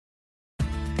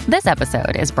This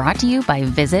episode is brought to you by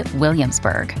Visit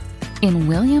Williamsburg. In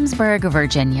Williamsburg,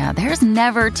 Virginia, there's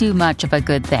never too much of a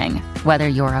good thing. Whether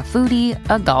you're a foodie,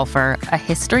 a golfer, a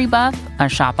history buff, a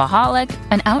shopaholic,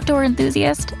 an outdoor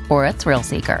enthusiast, or a thrill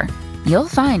seeker, you'll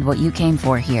find what you came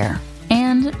for here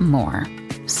and more.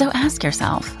 So ask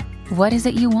yourself, what is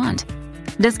it you want?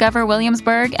 Discover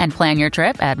Williamsburg and plan your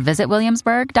trip at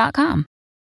visitwilliamsburg.com.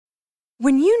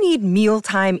 When you need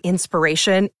mealtime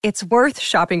inspiration, it's worth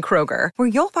shopping Kroger, where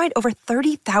you'll find over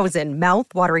 30,000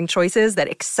 mouth-watering choices that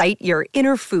excite your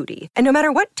inner foodie. And no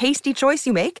matter what tasty choice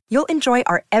you make, you'll enjoy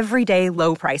our everyday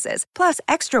low prices, plus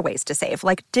extra ways to save,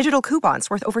 like digital coupons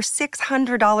worth over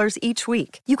 $600 each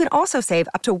week. You can also save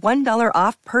up to $1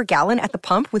 off per gallon at the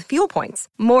pump with fuel points.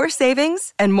 More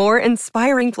savings and more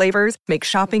inspiring flavors make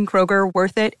shopping Kroger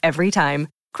worth it every time.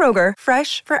 Kroger,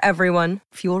 fresh for everyone.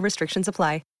 Fuel restrictions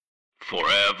apply.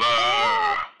 Forever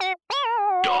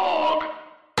Dog.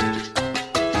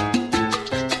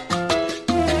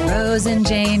 Rose and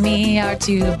Jamie are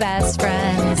two best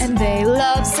friends, and they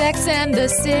love Sex and the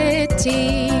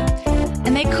City.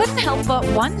 And they couldn't help but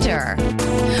wonder,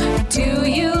 do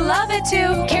you love it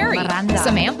too? Carrie, Miranda,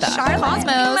 Samantha, Charlotte,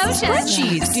 Cosmos,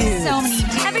 Spreadsheets, dudes. So many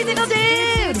dudes. Every single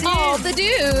dude. All the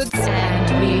dudes.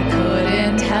 And we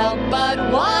couldn't help but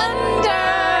wonder.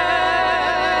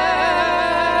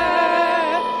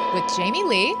 With Jamie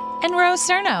Lee And Rose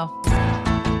Cerno.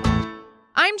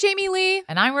 I'm Jamie Lee.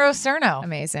 And I'm Rose Cerno.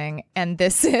 Amazing. And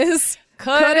this is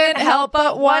Couldn't Help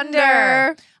But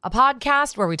Wonder, a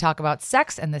podcast where we talk about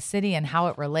sex and the city and how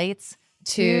it relates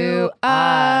to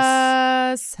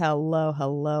us. Hello,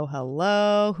 hello,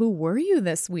 hello. Who were you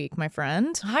this week, my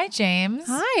friend? Hi, James.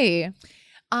 Hi.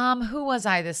 Who was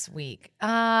I this week?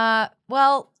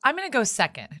 Well, I'm going to go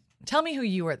second. Tell me who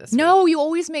you were this week. No, you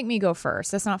always make me go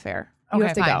first. That's not fair. You Okay,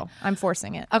 have to fine. go. I'm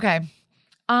forcing it. Okay.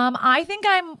 I think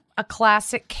I'm a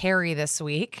classic Carrie this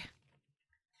week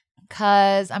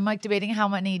because I'm like debating how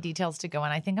many details to go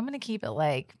in. I think I'm going to keep it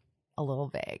like a little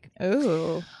vague.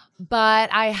 Ooh.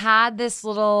 But I had this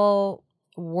little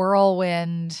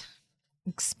whirlwind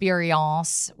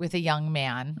experience with a young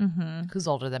man who's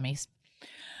older than me.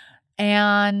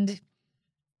 And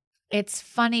it's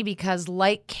funny because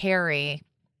like Carrie,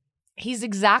 he's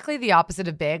exactly the opposite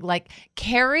of big. Like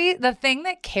Carrie, the thing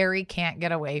that Carrie can't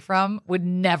get away from would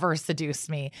never seduce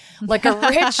me. Like a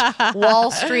rich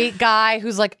Wall Street guy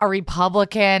who's like a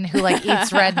Republican who like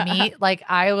eats red meat. Like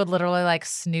I would literally like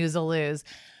snooze a lose.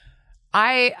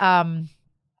 My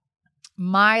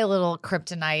little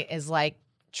kryptonite is like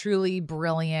truly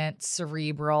brilliant,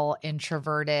 cerebral,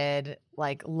 introverted,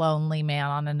 like lonely man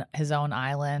on his own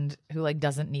island who like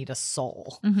doesn't need a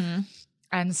soul. Mm-hmm.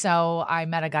 And so I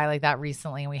met a guy like that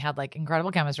recently and we had like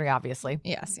incredible chemistry, obviously.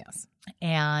 Yes, yes.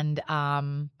 And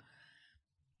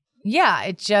yeah,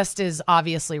 it just is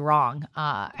obviously wrong.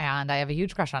 And I have a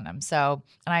huge crush on him. So,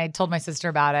 and I told my sister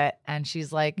about it and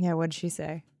she's like, Yeah, what'd she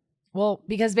say? well,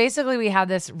 because basically we had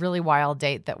this really wild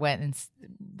date that went and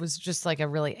was just like a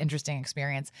really interesting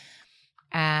experience.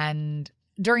 And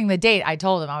during the date, I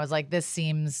told him, I was like, this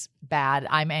seems bad.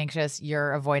 I'm anxious.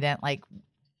 You're avoidant. Like,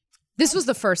 This was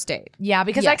the first date. yeah,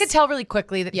 because I could tell really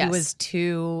quickly that he Yes. was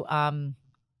too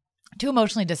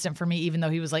emotionally distant for me, even though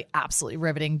he was like absolutely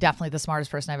riveting, definitely the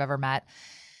smartest person I've ever met.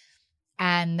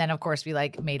 And then, of course, we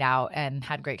like made out and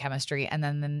had great chemistry. And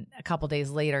then a couple days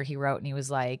later, he wrote and he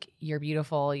was like, you're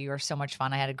beautiful. You are so much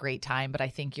fun. I had a great time, but I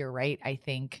think you're right. I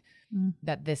think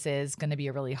that this is going to be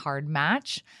a really hard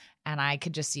match. And I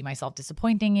could just see myself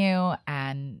disappointing you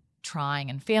and trying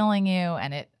and failing you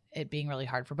and it being really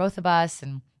hard for both of us.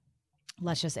 And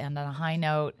let's just end on a high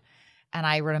note. And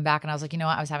I wrote him back and I was like, you know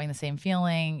what? I was having the same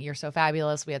feeling. You're so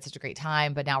fabulous. We had such a great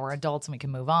time, but now we're adults and we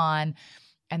can move on.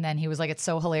 And then he was like, it's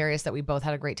so hilarious that we both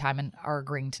had a great time and are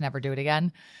agreeing to never do it again.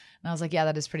 And I was like, yeah,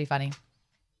 that is pretty funny.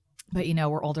 But, you know,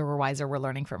 we're older, we're wiser, we're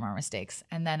learning from our mistakes.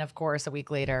 And then, of course, a week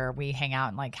later, we hang out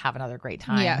and like have another great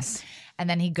time. Yes. And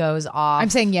then he goes off. I'm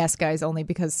saying yes, guys, only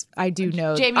because I do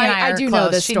know. Jamie and I are do close. know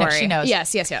this She knows- story. she knows.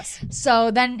 Yes, yes, yes.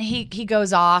 So then he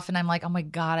goes off and I'm like, oh my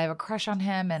God, I have a crush on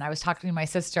him. And I was talking to my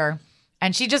sister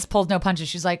and she just pulled no punches.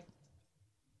 She's like,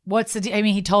 what's the I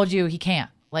mean, he told you he can't.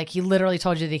 Like, he literally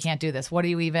told you that he can't do this. What do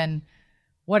you even,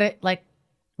 what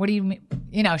do you mean?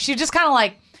 You know, she just kind of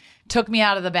like took me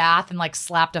out of the bath and like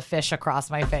slapped a fish across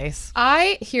my face.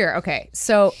 Okay.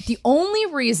 So the only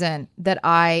reason that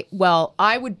I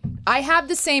have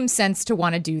the same sense to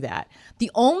want to do that.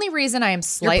 The only reason I am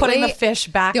slightly You're putting the fish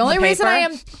back. The in only the reason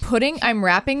paper? I'm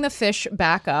wrapping the fish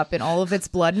back up in all of its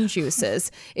blood and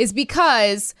juices is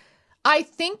because I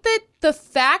think that the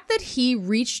fact that he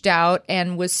reached out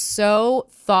and was so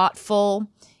thoughtful.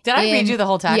 Did I read you the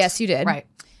whole text? Yes, you did. Right.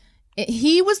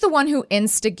 he was the one who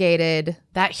instigated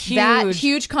that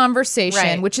huge conversation,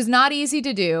 Right. which is not easy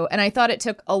to do. And I thought it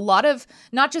took a lot of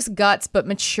not just guts, but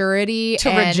maturity to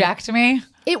reject me.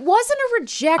 It wasn't a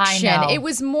rejection. I know. It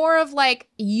was more of like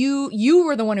you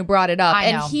were the one who brought it up,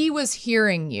 I know. and he was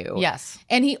hearing you. Yes.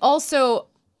 And he also,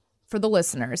 for the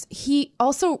listeners,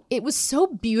 it was so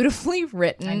beautifully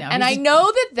written. I know. And I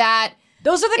know that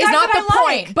those are the is guys not that the I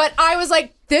point. like. But I was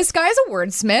like, this guy's a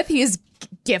wordsmith. He is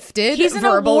gifted. He's an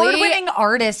verbally. award-winning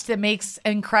artist that makes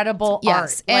incredible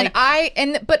Yes. art.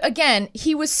 But again,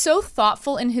 he was so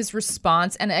thoughtful in his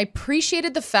response, and I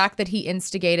appreciated the fact that he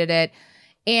instigated it.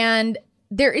 And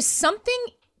there is something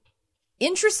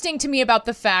interesting to me about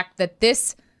the fact that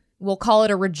this, we'll call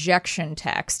it a rejection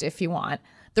text if you want.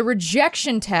 The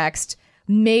rejection text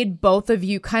made both of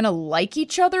you kind of like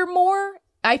each other more.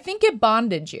 I think it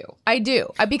bonded you. I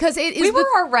do. Because it is we were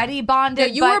already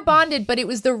bonded. you were bonded, but it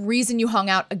was the reason you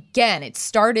hung out again. It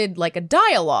started like a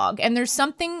dialogue. And there's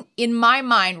something in my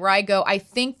mind where I go, I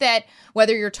think that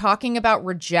whether you're talking about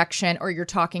rejection or you're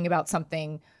talking about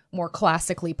something more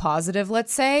classically positive,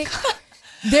 let's say,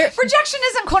 rejection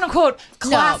isn't quote unquote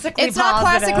classically it's not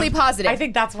classically positive. I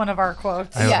think that's one of our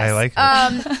quotes. I like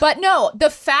it. But no, the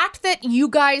fact that you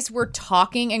guys were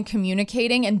talking and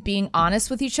communicating and being honest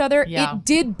with each other, Yeah. it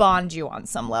did bond you on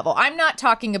some level. I'm not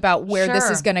talking about where this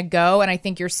Sure. is going to go. And I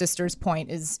think your sister's point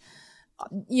is,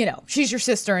 she's your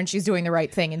sister and she's doing the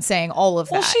right thing and saying all of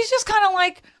that. Well, she's just kind of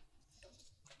like,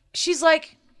 she's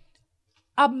like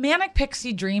a manic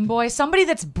pixie dream boy, somebody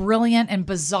that's brilliant and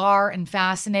bizarre and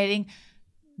fascinating.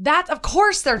 That, of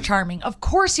course, they're charming. Of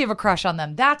course, you have a crush on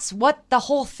them. That's what the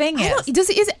whole thing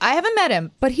is. I haven't met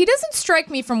him, but he doesn't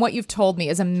strike me from what you've told me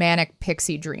as a manic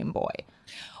pixie dream boy.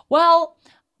 Well,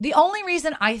 the only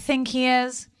reason I think he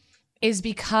is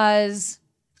because,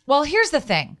 well, here's the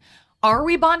thing. Are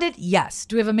we bonded? Yes.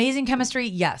 Do we have amazing chemistry?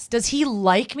 Yes. Does he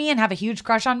like me and have a huge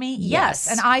crush on me? Yes.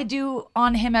 And I do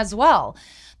on him as well.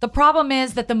 The problem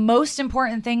is that the most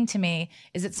important thing to me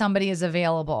is that somebody is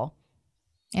available.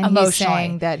 And emotionally. he's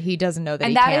saying that he doesn't know that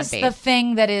And he that can't is be. the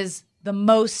thing that is the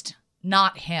most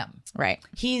not him. Right.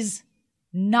 He's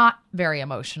not very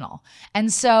emotional.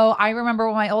 And so I remember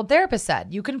what my old therapist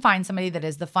said. You can find somebody that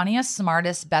is the funniest,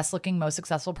 smartest, best looking, most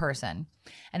successful person.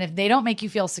 And if they don't make you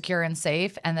feel secure and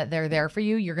safe and that they're there for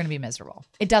you, you're going to be miserable.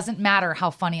 It doesn't matter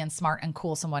how funny and smart and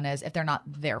cool someone is if they're not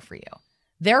there for you.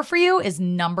 There for you is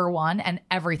number one, and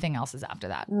everything else is after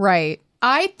that. Right.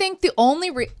 I think the only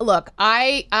look,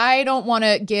 I don't want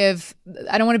to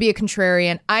be a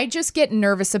contrarian. I just get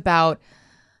nervous about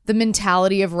the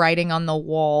mentality of writing on the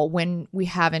wall when we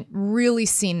haven't really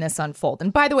seen this unfold.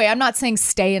 And by the way, I'm not saying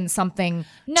stay in something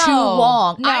too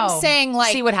long. No. I'm saying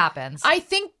like see what happens. I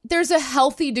think there's a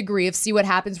healthy degree of see what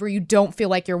happens where you don't feel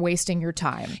like you're wasting your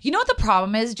time. You know what the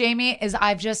problem is, Jamie, is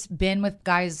I've just been with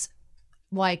guys.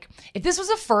 Like, if this was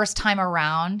a first time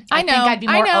around, I think I'd be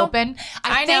more open.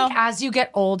 I think as you get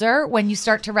older, when you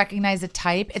start to recognize a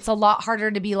type, it's a lot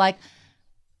harder to be like,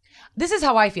 this is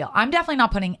how I feel. I'm definitely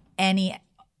not putting any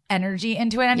energy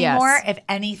into it anymore. Yes. If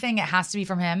anything, it has to be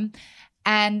from him.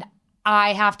 And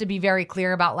I have to be very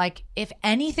clear about, like, if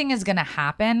anything is going to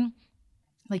happen,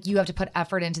 like, you have to put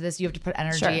effort into this. You have to put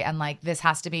energy. Sure. And, like, this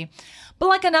has to be. But,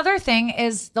 like, another thing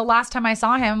is the last time I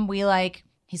saw him,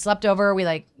 he slept over. We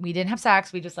didn't have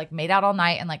sex. We just like made out all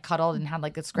night and like cuddled and had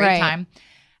like this great time.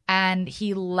 And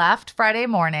he left Friday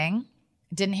morning.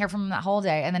 Didn't hear from him that whole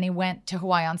day. And then he went to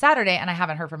Hawaii on Saturday and I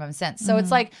haven't heard from him since. So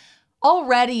it's like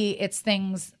already it's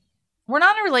things. We're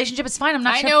not in a relationship. It's fine.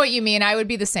 I know what you mean. I would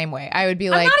be the same way. I would be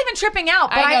like, I'm not even tripping out.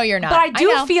 But I know you're not. But I I do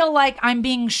know. feel like I'm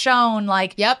being shown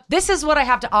like, Yep. this is what I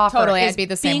have to offer. Totally, is I'd be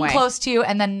the same being way. close to you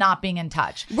and then not being in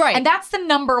touch. Right. And that's the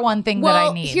number one thing that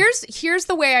I need. Here's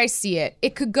the way I see it.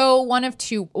 It could go one of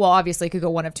two. Well, obviously, it could go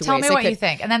one of two Tell ways. me what you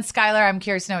think. And then Skylar, I'm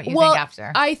curious to know what you think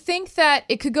after. I think that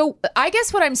it could go. I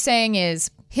guess what I'm saying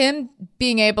is him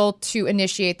being able to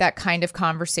initiate that kind of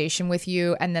conversation with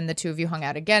you, and then the two of you hung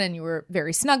out again, and you were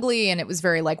very snuggly, and it was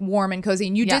very like warm and cozy.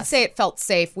 And you did Yes. say it felt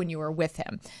safe when you were with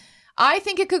him. I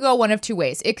think it could go one of two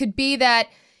ways. It could be that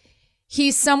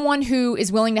he's someone who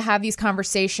is willing to have these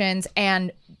conversations,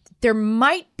 and there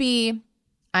might be.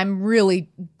 I'm really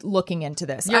looking into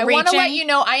this. You're I want to let reaching? you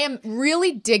know I am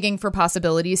really digging for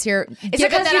possibilities here. Is it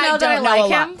because you know that I like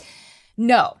him?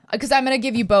 No, because I'm going to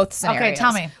give you both scenarios. Okay,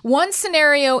 tell me. One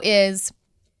scenario is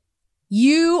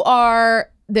you are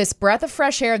this breath of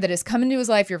fresh air that has come into his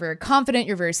life. You're very confident.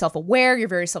 You're very self-aware. You're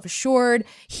very self-assured.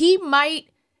 He might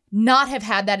not have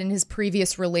had that in his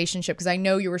previous relationship? Because I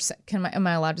know you were. Am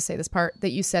I allowed to say this part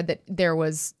that you said that there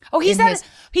was? Oh, he said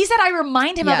I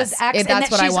remind him of his ex, and that's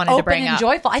that what I she's wanted open to bring and up.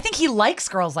 joyful. I think he likes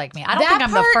girls like me. I don't think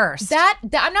I'm the first. That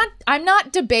I'm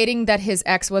not debating that his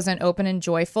ex wasn't open and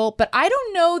joyful, but I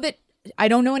don't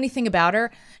know anything about her.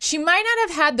 She might not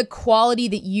have had the quality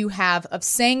that you have of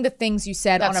saying the things you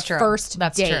said on a first date.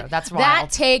 That's true. That's wild.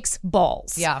 That takes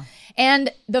balls. Yeah.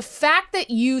 And the fact that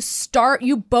you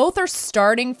both are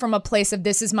starting from a place of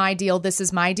this is my deal,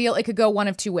 it could go one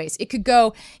of two ways. It could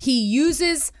go, he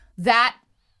uses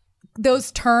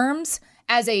those terms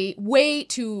as a way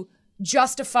to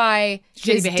justify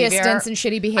his distance and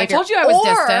shitty behavior. I told you I was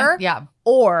distant. Yeah.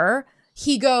 Or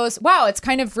he goes, wow, it's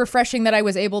kind of refreshing that I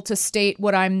was able to state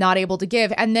what I'm not able to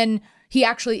give. And then he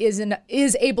actually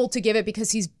is able to give it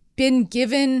because he's been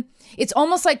given. It's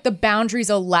almost like the boundaries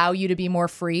allow you to be more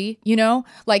free,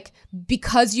 like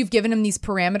because you've given him these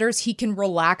parameters, he can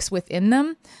relax within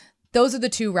them. Those are the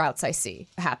two routes I see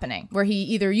happening, where he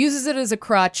either uses it as a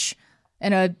crutch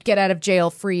and a get out of jail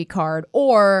free card,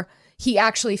 or he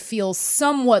actually feels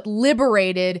somewhat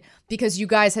liberated because you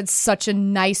guys had such a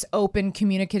nice, open,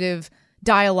 communicative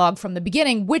dialogue from the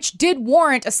beginning, which did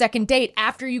warrant a second date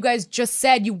after you guys just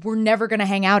said you were never going to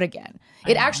hang out again.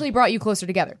 It actually brought you closer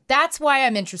together. That's why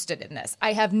I'm interested in this.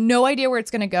 I have no idea where it's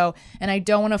going to go, and I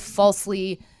don't want to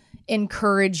falsely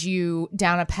encourage you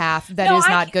down a path that is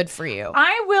not good for you.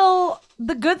 I will.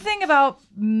 The good thing about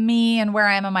me and where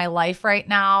I am in my life right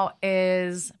now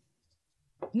is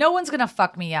no one's going to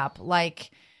fuck me up. Like,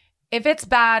 if it's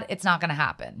bad, it's not going to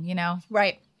happen,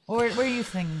 Right. Where are you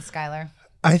thinking, Skylar?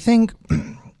 I think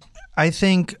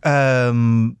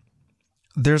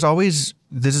there's always,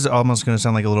 this is almost going to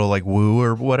sound like a little like woo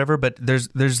or whatever, but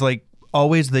there's like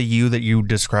always the you that you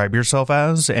describe yourself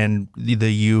as and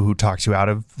the you who talks you out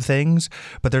of things.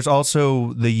 But there's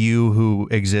also the you who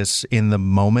exists in the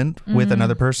moment with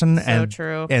another person. So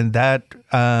true. And that,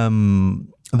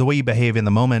 the way you behave in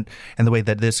the moment and the way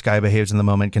that this guy behaves in the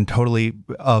moment can totally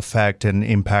affect and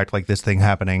impact like this thing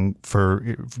happening for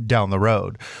down the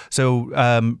road.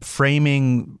 So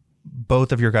framing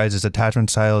both of your guys'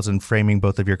 attachment styles and framing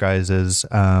both of your guys'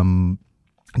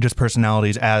 just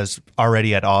personalities as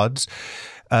already at odds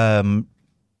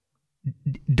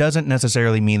doesn't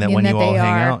necessarily mean that when you all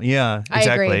hang out. Yeah,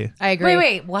 exactly. I agree.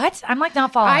 Wait, what? I'm like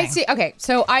not following. I see. Okay,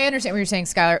 so I understand what you're saying,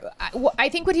 Skylar. I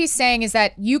think what he's saying is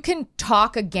that you can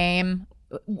talk a game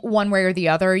one way or the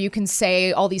other. You can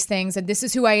say all these things and this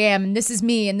is who I am and this is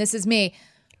me and this is me.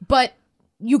 But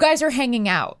you guys are hanging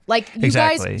out. Like you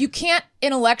guys, you can't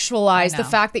intellectualize the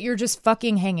fact that you're just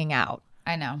fucking hanging out.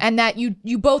 I know. And that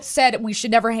you both said we should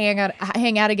never hang out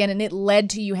again, and it led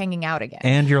to you hanging out again.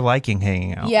 And you're liking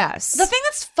hanging out. Yes. The thing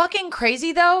that's fucking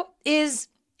crazy, though, is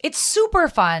it's super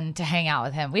fun to hang out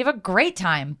with him. We have a great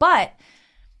time. But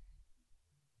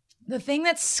the thing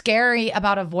that's scary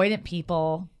about avoidant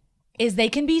people is they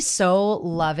can be so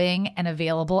loving and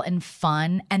available and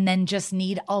fun and then just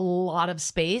need a lot of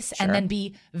space and then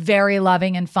be very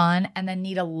loving and fun and then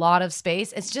need a lot of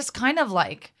space. It's just kind of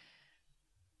like...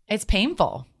 it's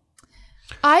painful.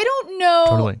 I don't know.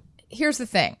 Totally. Here's the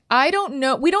thing. I don't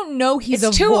know. We don't know he's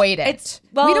avoidant.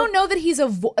 We don't know that he's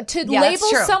label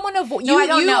someone avoidant. No, I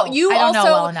don't know. I don't know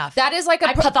well enough. That is like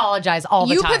I pathologize all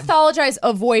the time. You pathologize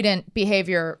avoidant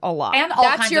behavior a lot. And all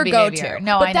that's kinds your of behavior. go-to.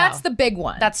 No, but I know. that's the big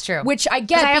one. That's true. Which I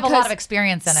get I have a because lot of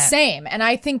experience in it. Same. And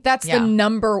I think that's the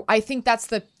number. I think that's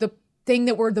the thing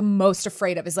that we're the most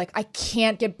afraid of is like, I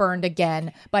can't get burned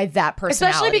again by that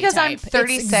personality Especially because type. I'm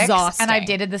 36 and I've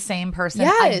dated the same person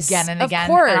again and again. Of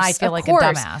course, and I feel like a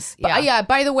dumbass. Yeah.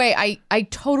 By the way, I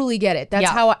totally get it. That's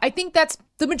how I think that's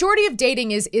the majority of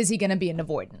dating is he going to be an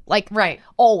avoidant? Like,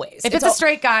 always. If it's a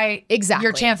straight guy,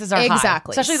 your chances are high.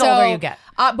 Exactly. Especially the older you get.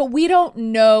 But we don't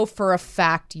know for a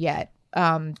fact yet.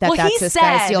 That's this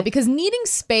guy's deal, because needing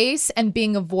space and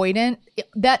being avoidant,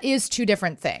 that is two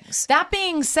different things. That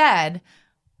being said,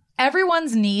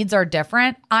 everyone's needs are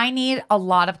different. I need a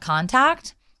lot of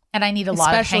contact and I need a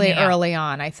lot of hanging out. Early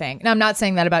on, I think. And I'm not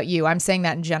saying that about you. I'm saying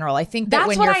that in general. I think that that's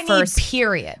when what you're I first, need,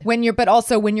 period. But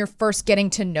also when you're first getting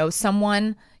to know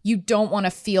someone, you don't want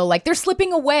to feel like they're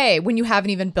slipping away when you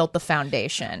haven't even built the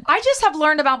foundation. I just have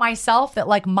learned about myself that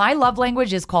like my love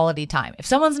language is quality time. If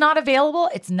someone's not available,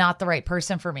 it's not the right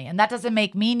person for me. And that doesn't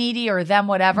make me needy or them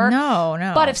whatever. No.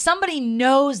 But if somebody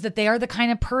knows that they are the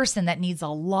kind of person that needs a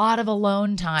lot of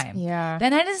alone time,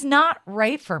 then it is not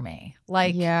right for me.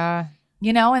 Like,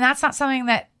 and that's not something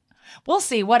that we'll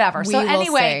see, whatever. So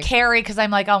anyway, Carrie, because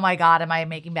I'm like, oh my God, am I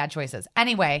making bad choices?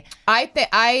 Anyway.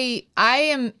 I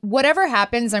am, whatever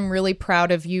happens, I'm really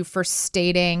proud of you for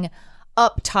stating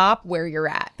up top where you're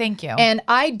at. Thank you. And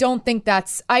I don't think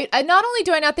that's, I not only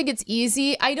do I not think it's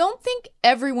easy, I don't think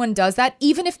everyone does that,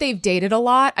 even if they've dated a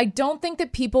lot. I don't think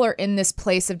that people are in this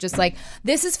place of just like,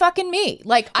 this is fucking me.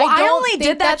 Like, Well, I don't only think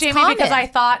did that, that's Jamie, common. because I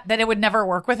thought that it would never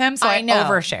work with him, so I know.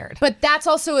 overshared. But that's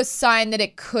also a sign that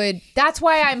it could. That's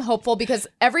why I'm hopeful, because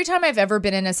every time I've ever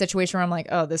been in a situation where I'm like,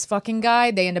 oh, this fucking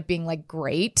guy, they end up being like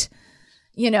great.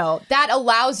 You know, that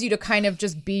allows you to kind of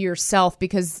just be yourself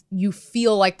because you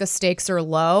feel like the stakes are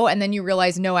low, and then you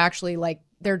realize, no, actually, like,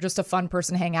 they're just a fun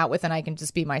person to hang out with, and I can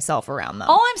just be myself around them.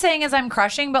 All I'm saying is I'm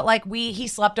crushing, but like he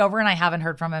slept over and I haven't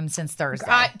heard from him since Thursday.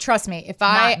 Trust me, if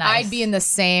Not nice. I'd be in the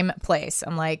same place.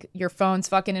 I'm like, your phone's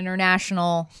fucking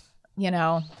international, you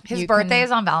know. His birthday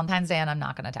is on Valentine's Day and I'm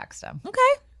not going to text him.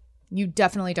 Okay. You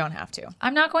definitely don't have to.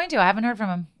 I'm not going to. I haven't heard from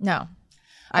him. No.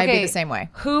 I'd be the same way.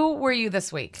 Who were you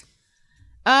this week?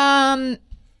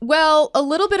 Well, a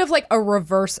little bit of like a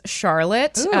reverse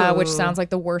Charlotte, which Ooh. sounds like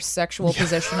the worst sexual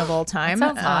position of all time.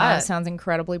 That sounds hot. Sounds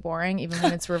incredibly boring, even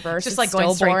when it's reversed. Just it's like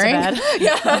going still straight boring.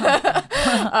 to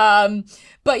bed.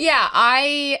 But yeah,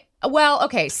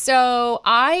 so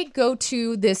I go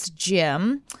to this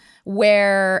gym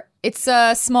where it's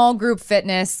a small group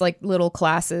fitness, like little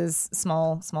classes,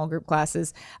 small group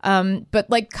classes. But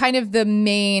like kind of the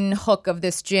main hook of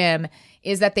this gym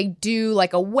is that they do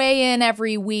like a weigh-in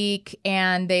every week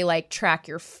and they like track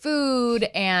your food,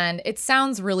 and it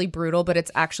sounds really brutal, but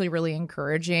it's actually really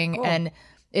encouraging. Cool. And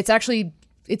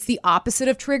it's the opposite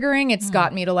of triggering. It's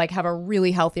got me to like have a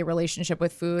really healthy relationship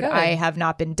with food. Good. I have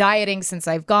not been dieting since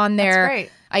I've gone there. That's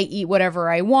great. I eat whatever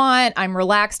I want. I'm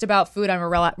relaxed about food. I'm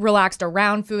relaxed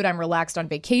around food. I'm relaxed on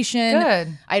vacation.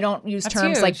 Good. I don't use That's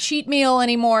terms huge. like cheat meal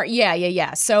anymore.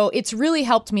 Yeah. So it's really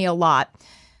helped me a lot.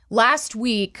 Last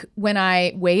week when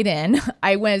I weighed in,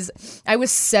 I was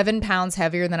 7 pounds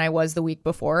heavier than I was the week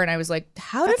before, and I was like,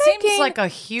 "How did That I seems gain like a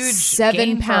huge 7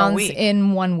 gain for a pounds week.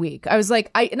 in 1 week?" I was like,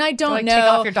 I don't Like, know. take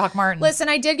off your Doc Martens. Listen,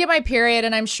 I did get my period,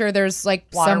 and I'm sure there's like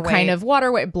Water some kind weight. of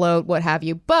water weight, bloat, what have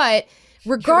you. But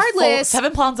regardless,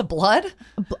 7 pounds of blood?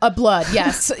 a blood,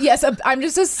 yes, I'm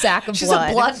just a sack of She's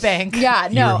blood. a blood bank. Yeah, You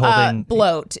were no, holding-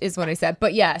 bloat is what I said.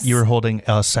 But yes, You were holding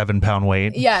a 7-pound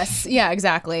weight. yes, yeah,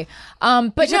 exactly.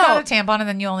 But But you took no, out a tampon and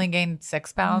then you only gained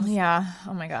 6 pounds. yeah.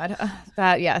 Oh my god,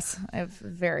 that yes, I'm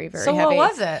very very. So heavy. what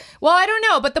was it? Well, I don't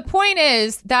know, but the point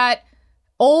is that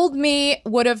old me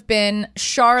would have been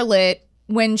Charlotte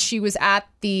when she was at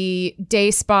the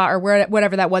day spa or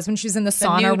whatever that was, when she was in the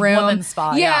sauna nude room. women's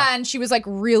spa, yeah. And she was like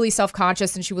really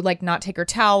self-conscious, and she would like not take her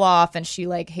towel off, and she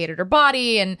like hated her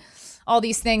body and all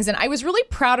these things. And I was really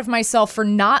proud of myself for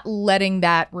not letting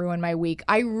that ruin my week.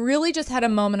 I really just had a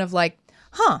moment of like,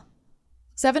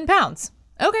 7 pounds.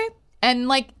 Okay. And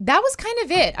like, that was kind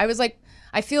of it. I was like,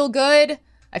 I feel good.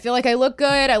 I feel like I look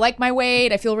good. I like my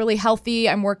weight. I feel really healthy.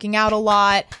 I'm working out a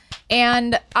lot.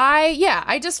 And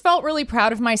I just felt really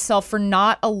proud of myself for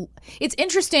it's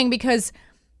interesting because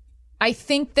I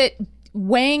think that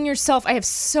weighing yourself, I have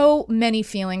so many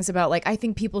feelings about like, I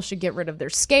think people should get rid of their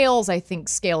scales. I think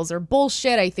scales are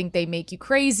bullshit. I think they make you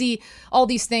crazy, all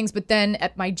these things. But then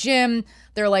at my gym,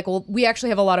 they're like, well, we actually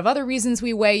have a lot of other reasons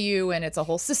we weigh you, and it's a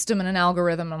whole system and an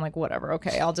algorithm. I'm like, whatever.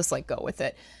 Okay, I'll just like go with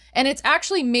it. And it's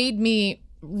actually made me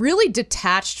really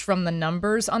detached from the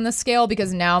numbers on the scale,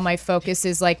 because now my focus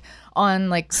is like on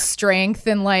like strength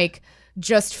and like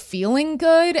just feeling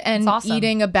good and That's awesome.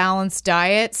 eating a balanced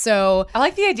diet. So I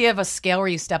like the idea of a scale where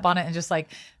you step on it and just like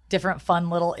different fun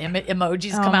little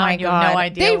emojis come oh out my and you have no God.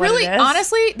 idea They what really, it is.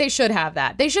 honestly, they should have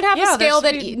that. They should have Yeah, a there scale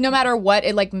should that be- no matter what,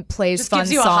 it like plays Just fun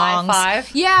gives you a songs. high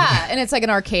five. Yeah, and it's like an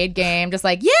arcade game, just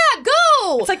like, yeah,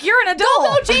 go. It's like, you're an Go,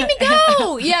 adult. Jamie,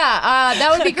 go. Yeah,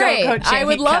 that would be Go, great. go, I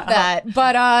would Jamie, love go. that.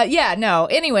 But yeah, no.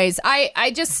 Anyways,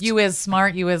 I just You is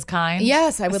smart, you is kind.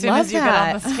 yes, I would as soon love as you that.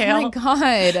 get on the scale. Oh my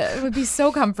god, it would be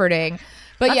so comforting.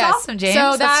 But That's yes, awesome, James.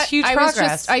 so That's huge I was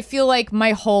progress. I feel like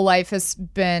my whole life has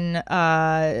been,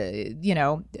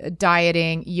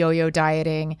 dieting, yo-yo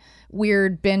dieting,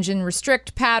 weird binge and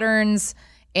restrict patterns,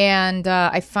 and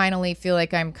I finally feel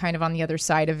like I'm kind of on the other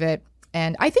side of it.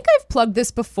 And I think I've plugged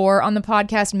this before on the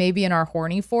podcast, maybe in our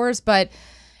Horny Fours, but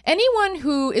anyone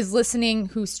who is listening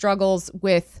who struggles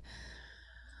with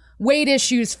weight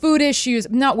issues, food issues,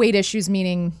 not weight issues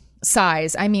meaning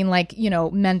size, I mean like,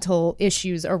 mental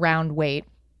issues around weight.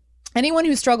 Anyone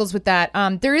who struggles with that,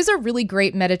 there is a really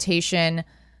great meditation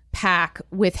pack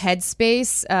with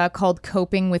Headspace called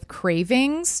Coping with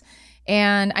Cravings.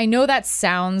 And I know that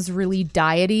sounds really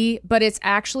diety, but it's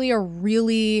actually a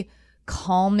really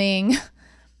calming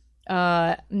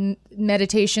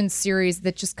meditation series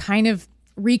that just kind of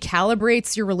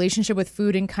recalibrates your relationship with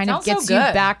food and kind of Sounds so gets you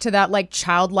good. back to that like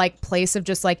childlike place of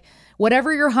just like,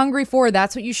 whatever you're hungry for,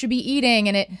 that's what you should be eating.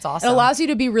 And it awesome. It allows you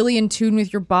to be really in tune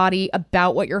with your body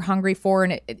about what you're hungry for.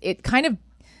 And it kind of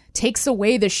takes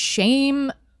away the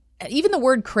shame. Even the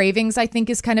word cravings, I think,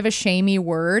 is kind of a shamey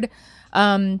word.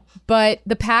 But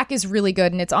the pack is really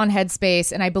good, and it's on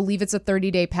Headspace, and I believe it's a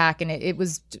 30-day pack, and it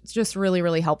was just really,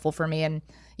 really helpful for me. And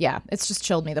yeah, it's just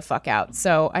chilled me the fuck out.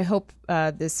 So I hope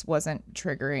this wasn't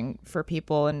triggering for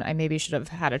people, and I maybe should have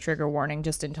had a trigger warning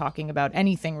just in talking about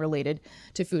anything related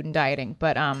to food and dieting.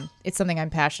 But it's something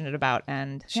I'm passionate about,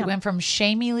 and She went from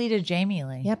Shamey Lee to Jamie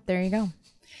Lee. Yep, there you go.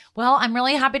 Well, I'm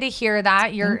really happy to hear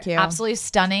that. You're Thank you. absolutely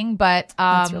stunning, but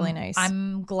That's really nice.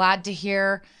 I'm glad to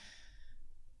hear.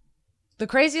 The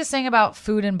craziest thing about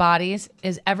food and bodies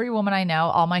is every woman I know,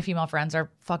 all my female friends are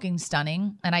fucking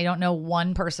stunning. And I don't know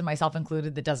one person, myself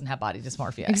included, that doesn't have body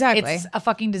dysmorphia. Exactly. It's a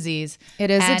fucking disease. It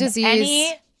is a And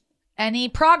disease. Any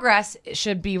progress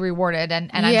should be rewarded.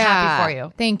 And I'm happy for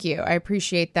you. Thank you. I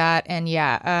appreciate that. And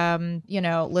yeah,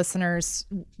 listeners,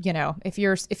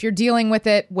 if you're dealing with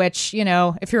it, which,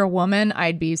 if you're a woman,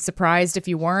 I'd be surprised if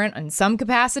you weren't in some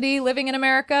capacity living in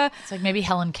America. It's like maybe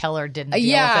Helen Keller didn't deal with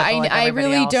it. I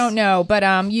really else. don't know. But,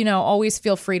 always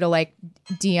feel free to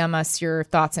DM us your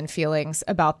thoughts and feelings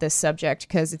about this subject,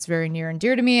 because it's very near and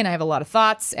dear to me. And I have a lot of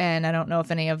thoughts, and I don't know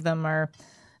if any of them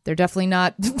they're definitely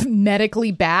not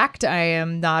medically backed. I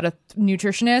am not a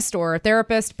nutritionist or a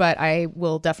therapist, but I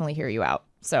will definitely hear you out.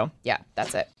 So yeah,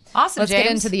 that's it. Awesome, Let's James.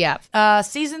 get into the app.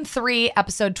 Season 3,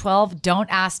 episode 12, Don't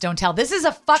Ask, Don't Tell. This is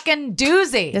a fucking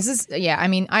doozy. This is,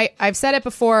 I've said it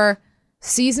before.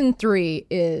 Season 3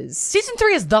 is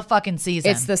the fucking season.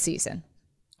 It's the season.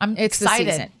 It's excited.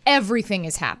 the season. Everything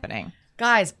is happening.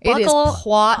 Guys, It is buckle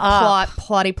plot.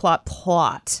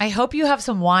 I hope you have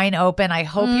some wine open. I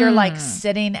hope you're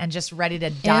sitting and just ready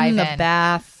to dive in. In the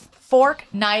bath. Fork,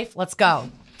 knife, let's go.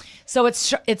 So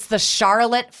it's the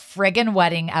Charlotte friggin'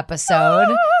 wedding episode.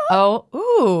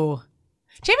 Ooh.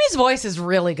 Jamie's voice is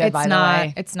really good, by the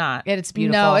way. It's not. It's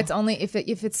beautiful. No, it's only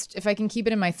if I can keep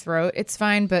it in my throat, it's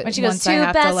fine. But when she goes, once two I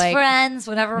have best to, friends,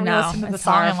 whenever we listen to the it's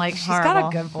song, I'm horrible. like, she's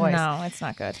got a good voice. No, it's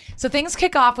not good. So things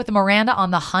kick off with Miranda on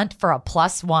the hunt for a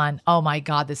 +1. Oh my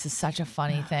God, this is such a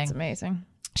funny thing. It's amazing.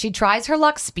 She tries her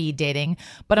luck speed dating,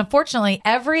 but unfortunately,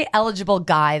 every eligible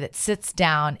guy that sits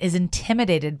down is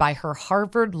intimidated by her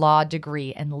Harvard law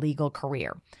degree and legal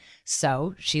career.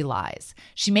 So she lies.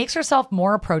 She makes herself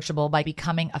more approachable by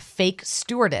becoming a fake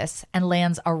stewardess and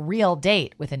lands a real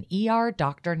date with an ER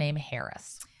doctor named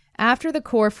Harris. After the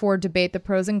Core Four debate the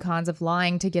pros and cons of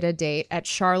lying to get a date at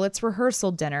Charlotte's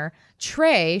rehearsal dinner,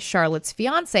 Trey, Charlotte's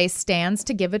fiance, stands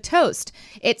to give a toast.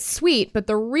 It's sweet, but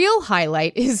the real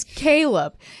highlight is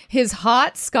Caleb, his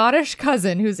hot Scottish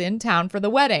cousin who's in town for the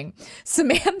wedding.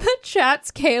 Samantha chats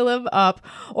Caleb up,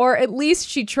 or at least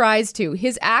she tries to.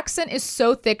 His accent is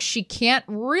so thick she can't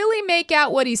really make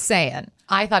out what he's saying.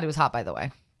 I thought he was hot, by the way.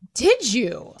 Did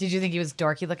you? Did you think he was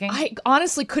dorky looking? I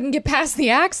honestly couldn't get past the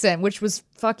accent, which was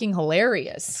fucking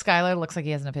hilarious. Skylar looks like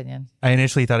he has an opinion. I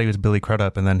initially thought he was Billy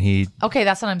Crudup, and then he... Okay,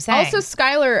 that's what I'm saying. Also,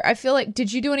 Skylar, I feel like,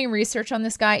 did you do any research on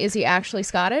this guy? Is he actually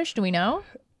Scottish? Do we know?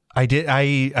 I did.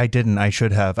 I didn't. I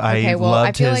should have. Okay, I well, loved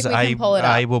I feel his. like we can pull it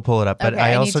up. I will pull it up. But Okay,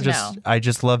 I I also need to just. know. I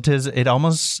just loved his. It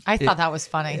almost. I thought that was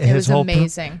funny. It was whole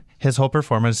amazing. His whole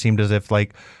performance seemed as if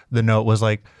like the note was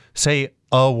like, say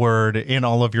a word in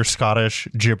all of your Scottish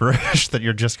gibberish that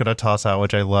you're just gonna toss out,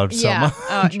 which I loved so much.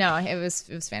 Oh no, it was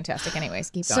fantastic. Anyways,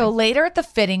 keep going. So later at the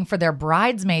fitting for their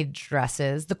bridesmaid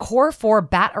dresses, the Core Four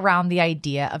bat around the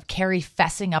idea of Carrie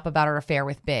fessing up about her affair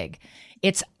with Big.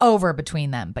 It's over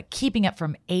between them, but keeping it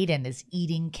from Aiden is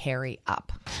eating Carrie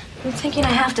up. I'm thinking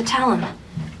I have to tell him.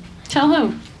 Tell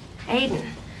who? Aiden.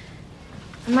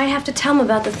 I might have to tell him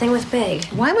about the thing with Big.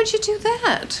 Why would you do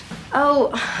that?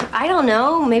 Oh, I don't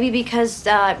know. Maybe because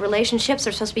relationships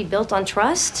are supposed to be built on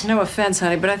trust? No offense,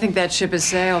 honey, but I think that ship has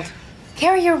sailed.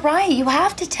 Carrie, you're right. You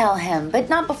have to tell him, but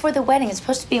not before the wedding. It's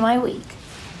supposed to be my week.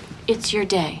 It's your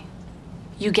day.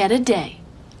 You get a day,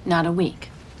 not a week.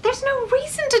 There's no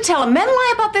reason to tell him. Men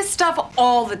lie about this stuff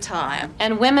all the time.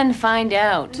 And women find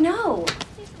out. No.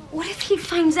 What if he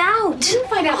finds out? He didn't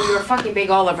find out when you were fucking Big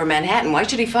all over Manhattan. Why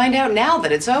should he find out now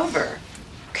that it's over?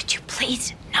 Could you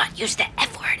please not use the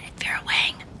F word at Vera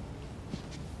Wang?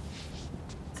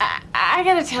 I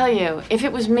gotta tell you, if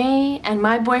it was me and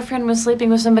my boyfriend was sleeping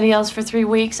with somebody else for 3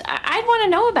 weeks, I'd want to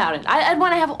know about it. I'd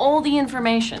want to have all the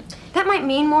information. That might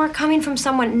mean more coming from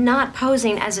someone not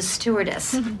posing as a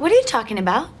stewardess. What are you talking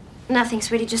about? Nothing,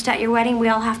 sweetie. Just at your wedding, we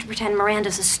all have to pretend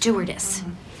Miranda's a stewardess.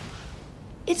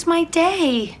 It's my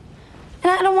day.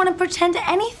 And I don't want to pretend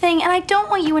anything, and I don't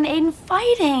want you and Aiden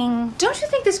fighting. Don't you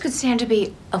think this could stand to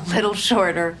be a little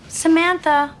shorter?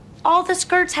 Samantha, all the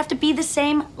skirts have to be the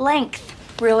same length.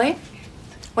 Really?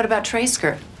 What about Trey's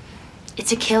skirt?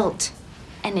 It's a kilt,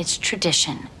 and it's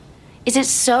tradition. Is it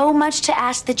so much to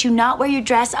ask that you not wear your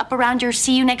dress up around your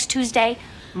see you next Tuesday?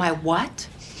 My what?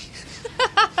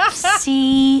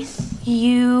 See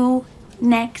you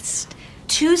next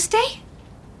Tuesday?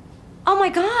 Oh my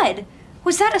God.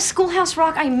 Was that a Schoolhouse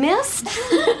Rock I missed?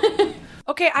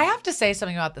 Okay, I have to say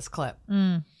something about this clip.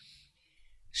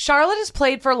 Charlotte is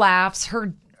played for laughs.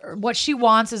 What she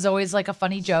wants is always like a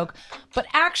funny joke. But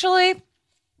actually,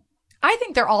 I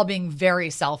think they're all being very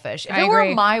selfish. If it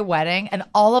were my wedding and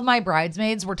all of my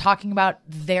bridesmaids were talking about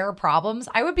their problems,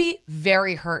 I would be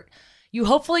very hurt. You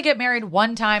hopefully get married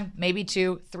one time, maybe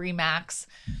 2, 3 max.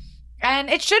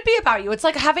 And it should be about you. It's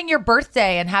like having your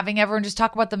birthday and having everyone just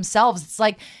talk about themselves. It's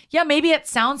like, yeah, maybe it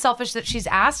sounds selfish that she's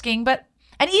asking, but,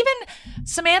 and even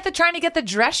Samantha trying to get the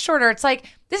dress shorter, it's like,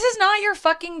 this is not your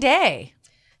fucking day.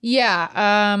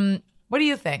 Yeah. What do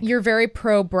you think? You're very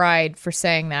pro bride for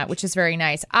saying that, which is very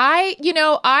nice. I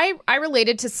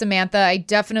related to Samantha. I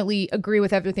definitely agree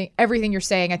with everything you're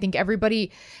saying. I think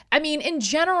everybody, in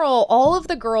general, all of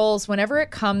the girls, whenever it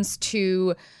comes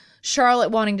to Charlotte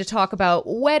wanting to talk about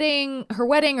her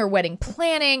wedding or wedding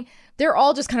planning, they're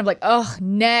all just kind of like, oh,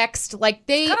 next. Like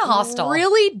they kind of hostile.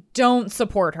 Really don't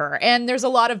support her. And there's a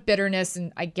lot of bitterness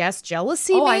and I guess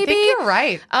jealousy, maybe. I think you're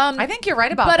right. I think you're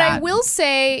right about that. But I will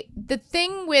say the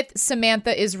thing with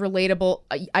Samantha is relatable.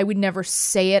 I would never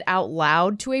say it out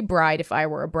loud to a bride if I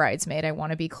were a bridesmaid. I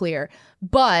want to be clear.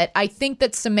 But I think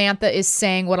that Samantha is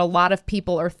saying what a lot of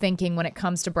people are thinking when it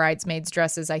comes to bridesmaids'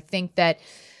 dresses. I think that,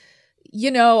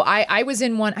 I was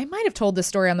in one, I might have told this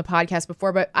story on the podcast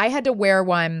before, but I had to wear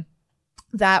one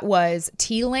that was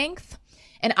T-length.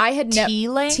 And I had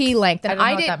T-length? T-length. And I don't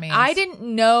know what that means. I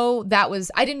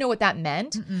didn't know what that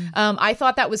meant. I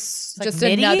thought that was like just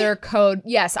midi? another code.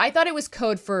 Yes, I thought it was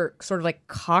code for sort of like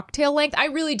cocktail length. I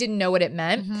really didn't know what it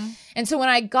meant. And so when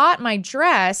I got my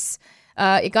dress,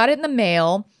 it got it in the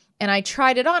mail. And I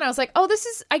tried it on. I was like,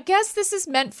 I guess this is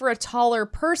meant for a taller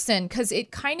person because it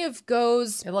kind of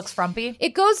goes. It looks frumpy.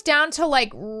 It goes down to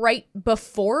like right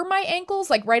before my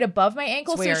ankles, like right above my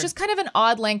ankles. So it's just kind of an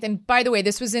odd length. And by the way,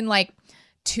 this was in like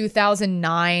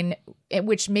 2009,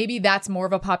 which maybe that's more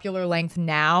of a popular length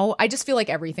now. I just feel like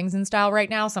everything's in style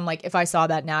right now. So I'm like, if I saw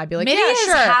that now, I'd be like, maybe yeah,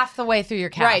 sure. half the way through your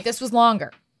calf. Right. This was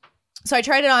longer. So I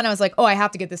tried it on. I was like, I have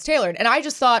to get this tailored. And I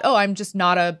just thought, I'm just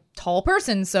not a tall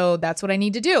person. So that's what I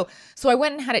need to do. So I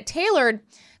went and had it tailored.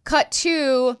 Cut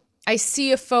to, I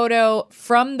see a photo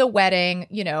from the wedding,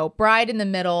 bride in the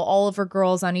middle, all of her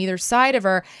girls on either side of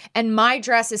her. And my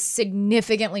dress is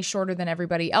significantly shorter than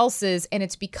everybody else's. And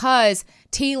it's because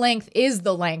T-length is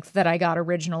the length that I got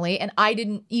originally. And I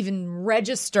didn't even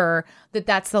register that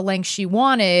that's the length she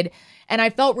wanted. And I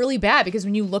felt really bad because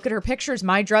when you look at her pictures,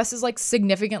 my dress is like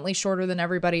significantly shorter than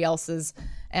everybody else's.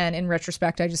 And in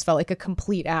retrospect, I just felt like a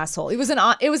complete asshole. It was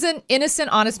an innocent,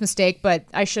 honest mistake, but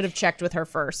I should have checked with her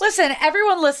first. Listen,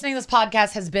 everyone listening to this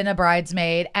podcast has been a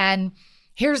bridesmaid. And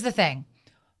here's the thing.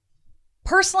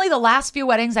 Personally, the last few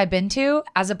weddings I've been to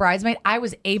as a bridesmaid, I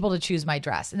was able to choose my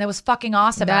dress. And it was fucking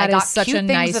awesome. That and I got is such cute a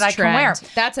things nice that I trend. can wear.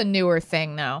 That's a newer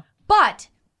thing, though. But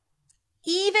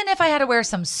even if I had to wear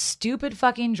some stupid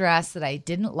fucking dress that I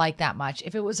didn't like that much,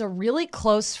 if it was a really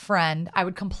close friend, I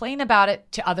would complain about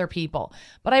it to other people.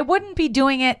 But I wouldn't be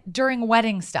doing it during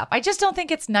wedding stuff. I just don't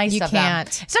think it's nice of them.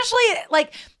 Especially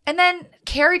like, and then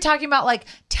Carrie talking about like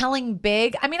telling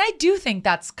big. I do think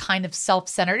that's kind of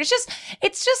self-centered.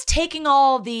 It's just taking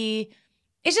all the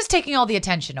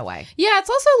attention away. Yeah, it's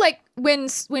also like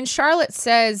when Charlotte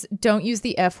says, don't use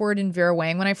the F word in Vera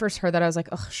Wang. When I first heard that, I was like,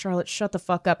 oh, Charlotte, shut the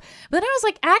fuck up. But then I was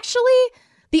like, actually,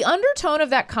 the undertone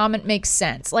of that comment makes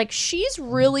sense. Like, she's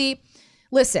really,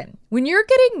 listen, when you're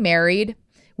getting married,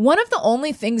 one of the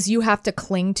only things you have to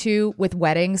cling to with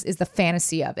weddings is the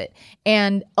fantasy of it.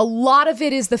 And a lot of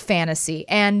it is the fantasy.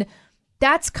 And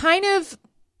that's kind of...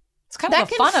 It's kind of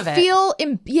the fun of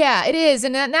it. Yeah, it is.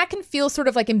 And that can feel sort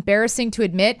of like embarrassing to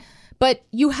admit. But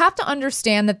you have to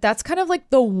understand that that's kind of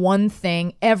like the one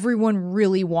thing everyone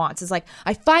really wants. Is like,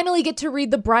 I finally get to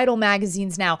read the bridal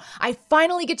magazines now. I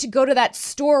finally get to go to that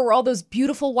store where all those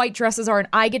beautiful white dresses are and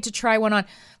I get to try one on.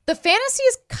 The fantasy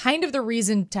is kind of the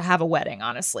reason to have a wedding,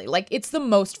 honestly. Like, it's the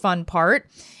most fun part.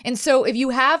 And so if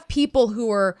you have people who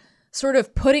are sort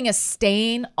of putting a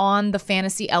stain on the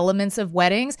fantasy elements of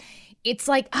weddings, it's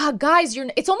like, guys,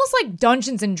 it's almost like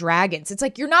Dungeons and Dragons. It's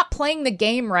like, you're not playing the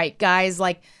game right, guys.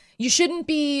 Like, you shouldn't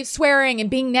be swearing and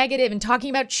being negative and talking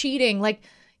about cheating. Like,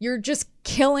 you're just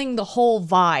killing the whole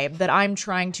vibe that I'm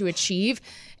trying to achieve.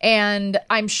 And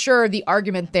I'm sure the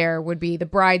argument there would be the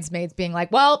bridesmaids being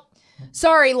like, well,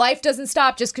 sorry, life doesn't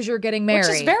stop just because you're getting married.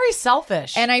 Which is very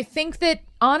selfish. And I think that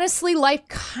honestly,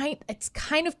 it's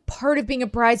kind of part of being a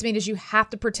bridesmaid is you have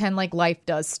to pretend like life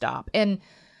does stop. And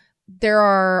there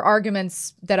are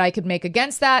arguments that I could make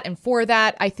against that and for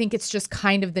that. I think it's just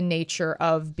kind of the nature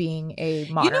of being a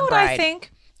modern bride. You know what I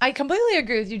think? I completely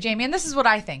agree with you, Jamie. And this is what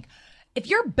I think. If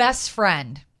your best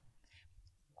friend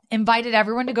invited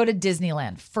everyone to go to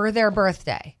Disneyland for their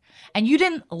birthday and you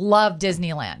didn't love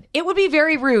Disneyland, it would be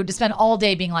very rude to spend all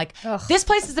day being like, this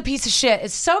place is a piece of shit.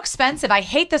 It's so expensive. I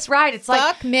hate this ride. It's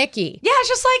Fuck Mickey. Yeah, it's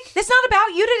just like, it's not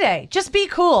about you today. Just be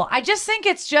cool. I just think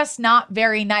it's just not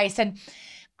very nice. And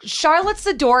Charlotte's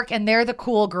the dork and they're the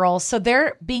cool girls. So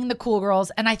they're being the cool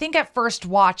girls. And I think at first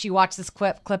watch, you watch this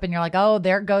clip and you're like, oh,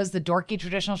 there goes the dorky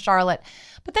traditional Charlotte.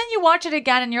 But then you watch it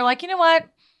again and you're like, you know what?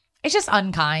 It's just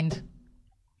unkind.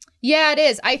 Yeah, it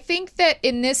is. I think that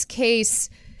in this case,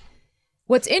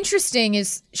 what's interesting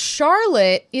is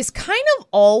Charlotte is kind of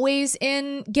always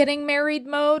in getting married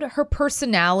mode. Her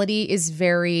personality is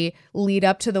very lead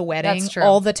up to the wedding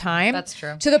all the time. That's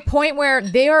true. To the point where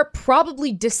they are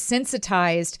probably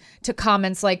desensitized to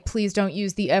comments like, please don't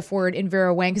use the F word in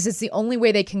Vera Wang, because it's the only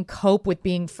way they can cope with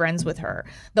being friends with her.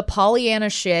 The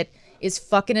Pollyanna shit is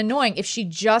fucking annoying. If she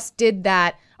just did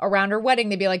that around her wedding,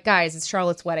 they'd be like, guys, it's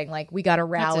Charlotte's wedding. Like, we got to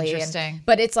rally. That's interesting.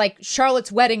 But it's like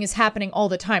Charlotte's wedding is happening all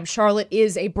the time. Charlotte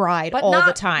is a bride all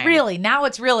the time. Really. Now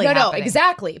it's really happening. No,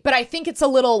 exactly. But I think it's a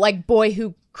little like Boy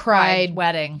Who Cried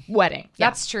wedding. Yeah.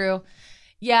 That's true.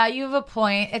 Yeah, you have a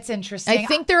point. It's interesting. I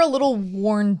think they're a little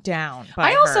worn down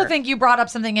by I also her. think you brought up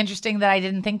something interesting that I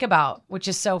didn't think about, which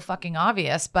is so fucking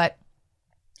obvious, but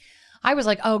I was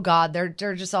like, oh God, they're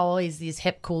just always these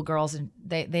hip, cool girls and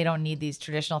they don't need these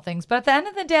traditional things. But at the end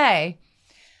of the day,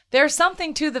 there's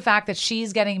something to the fact that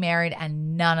she's getting married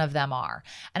and none of them are.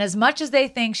 And as much as they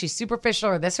think she's superficial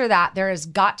or this or that, there has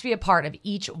got to be a part of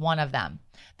each one of them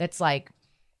that's like,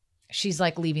 she's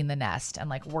like leaving the nest and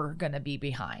like, we're going to be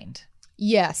behind.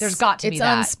 Yes. There's got to be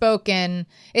that. It's unspoken.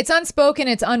 It's unspoken.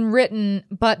 It's unwritten,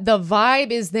 but the vibe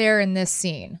is there in this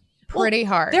scene. Pretty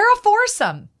hard. They're a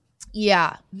foursome.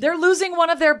 Yeah. They're losing one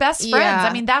of their best friends. Yeah.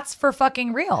 I mean, that's for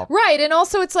fucking real. Right. And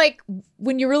also it's like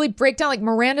when you really break down, like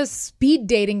Miranda's speed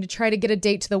dating to try to get a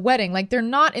date to the wedding. Like they're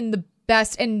not in the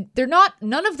best, and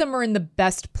none of them are in the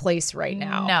best place right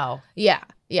now. No. Yeah.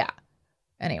 Yeah.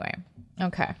 Anyway.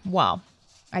 Okay. Well,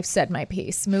 I've said my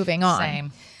piece. Moving on.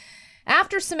 Same.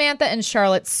 After Samantha and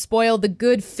Charlotte spoil the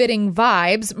good fitting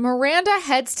vibes, Miranda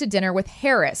heads to dinner with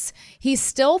Harris. He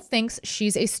still thinks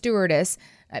she's a stewardess.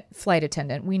 Flight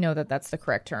attendant. We know that that's the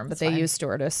correct term, but they use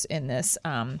stewardess in this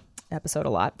episode a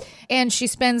lot. And she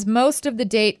spends most of the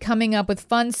date coming up with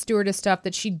fun stewardess stuff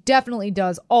that she definitely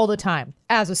does all the time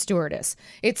as a stewardess.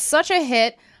 It's such a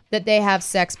hit that they have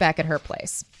sex back at her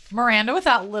place. Miranda with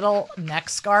that little neck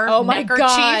scarf. Oh my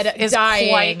God, is dying.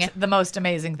 quite the most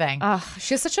amazing thing.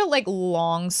 She has such a like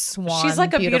long swan. She's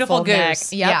like a beautiful neck.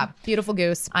 goose. Yep. Yeah. Beautiful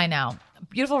goose. I know.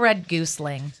 Beautiful red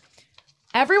gooseling.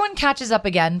 Everyone catches up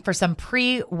again for some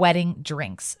pre-wedding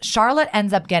drinks. Charlotte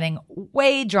ends up getting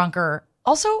way drunker.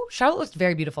 Also, Charlotte looks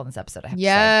very beautiful in this episode, I have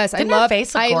to say. Didn't her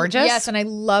face look gorgeous? Yes, and I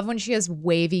love when she has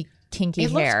wavy, kinky hair.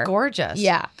 It looks gorgeous.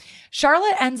 Yeah.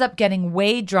 Charlotte ends up getting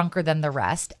way drunker than the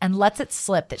rest and lets it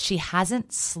slip that she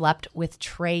hasn't slept with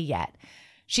Trey yet.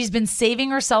 She's been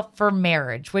saving herself for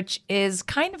marriage, which is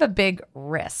kind of a big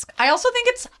risk. I also think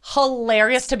it's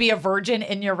hilarious to be a virgin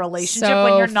in your relationship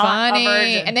when you're not a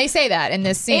virgin. And they say that in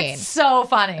this scene. It's so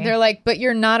funny. They're like, but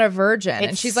you're not a virgin.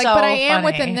 And she's like, but I am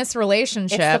funny. within this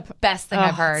relationship. It's the best thing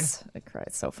I've heard.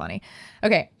 It's so funny.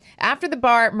 Okay. After the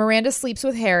bar, Miranda sleeps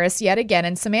with Harris yet again,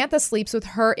 and Samantha sleeps with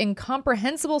her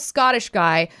incomprehensible Scottish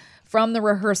guy from the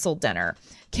rehearsal dinner.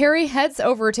 Carrie heads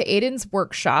over to Aiden's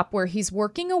workshop where he's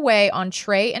working away on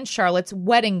Trey and Charlotte's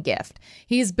wedding gift.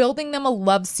 He's building them a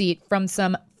love seat from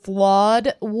some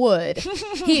flawed wood.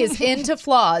 He is into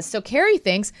flaws. So Carrie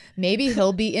thinks maybe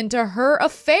he'll be into her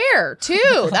affair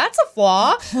too. That's a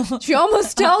flaw. She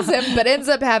almost tells him, but ends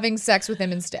up having sex with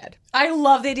him instead. I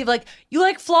love the idea of like, you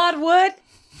like flawed wood?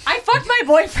 I fucked my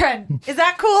boyfriend. Is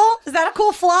that cool? Is that a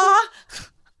cool flaw?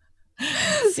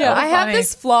 So I have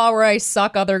this flaw where I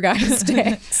suck other guys'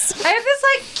 dicks. I have this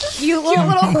like cute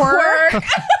little quirk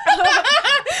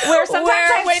where sometimes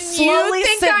I when slowly you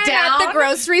think sit I'm down at the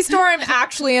grocery store, I'm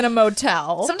actually in a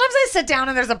motel. Sometimes I sit down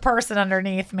and there's a person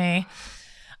underneath me.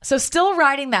 So still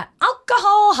riding that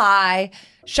alcohol high,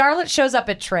 Charlotte shows up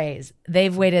at Trey's.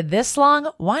 They've waited this long.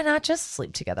 Why not just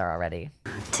sleep together already?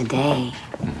 Today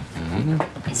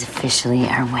is officially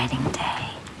our wedding day.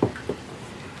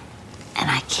 And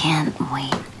I can't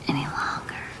wait any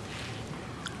longer.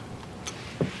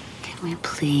 Can we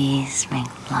please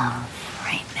make love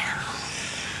right now?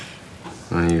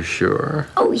 Are you sure?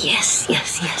 Oh, yes,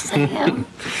 I am.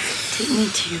 Take me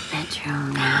to your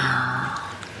bedroom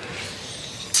now.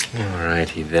 All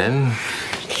righty then.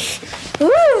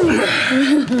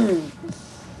 Ooh.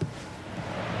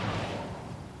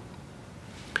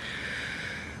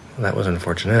 Well, that was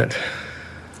unfortunate.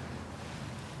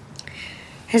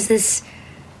 Has this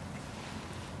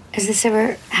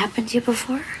ever happened to you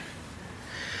before?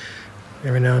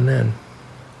 Every now and then.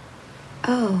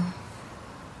 Oh.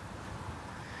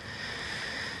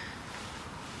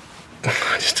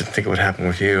 I just didn't think it would happen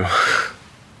with you.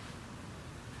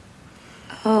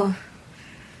 Oh.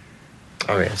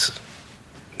 I mean, it's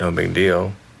no big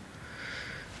deal.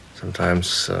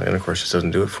 Sometimes intercourse just doesn't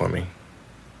do it for me.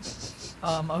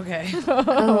 Okay.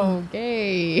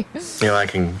 Okay. You know, I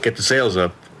can get the sails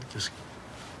up, just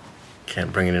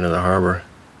can't bring it into the harbor.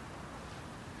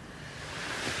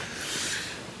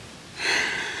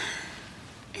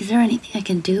 Is there anything I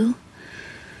can do?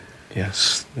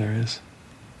 Yes, there is.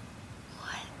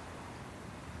 What?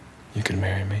 You can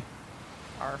marry me.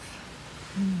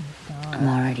 I'm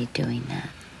already doing that.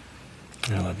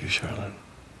 I love you, Charlotte.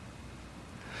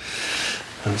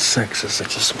 And sex is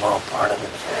such a small part of it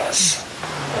for us.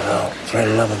 You know, what I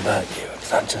love about you,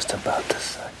 it's not just about the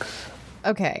sex.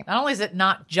 Okay. Not only is it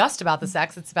not just about the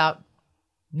sex, it's about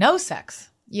no sex.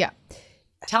 Yeah.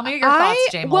 Tell me your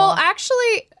thoughts, Jay Mola. Well,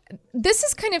 actually, this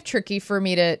is kind of tricky for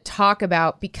me to talk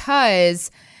about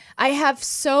because I have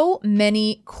so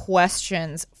many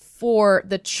questions for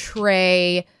the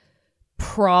Trey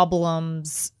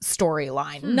problems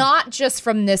storyline. Not just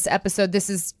from this episode. This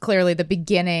is clearly the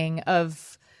beginning of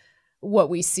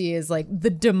what we see is like the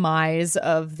demise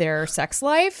of their sex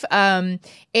life. And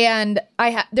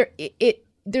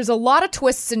there's a lot of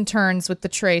twists and turns with the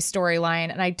Trey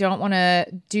storyline, and I don't want to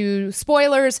do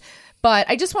spoilers, but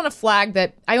I just want to flag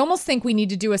that I almost think we need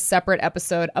to do a separate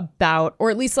episode about,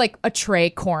 or at least like a Trey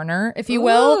corner, if you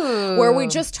will, where we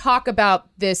just talk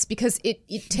about this because it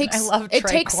takes I love it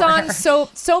Trey takes corner. on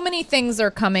so many things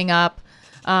are coming up.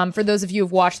 For those of you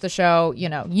who've watched the show, you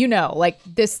know, like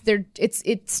this,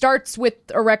 it starts with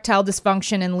erectile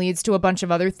dysfunction and leads to a bunch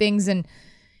of other things, and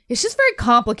it's just very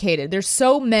complicated. There's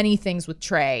so many things with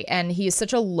Trey, and he is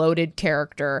such a loaded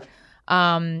character.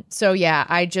 So yeah,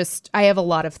 I have a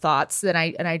lot of thoughts that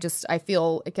I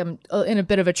feel like I'm in a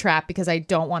bit of a trap because I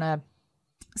don't want to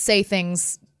say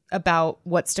things about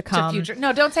what's to come. Future.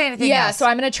 No, don't say anything. Yeah, else. so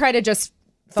I'm going to try to just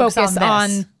focus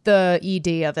on the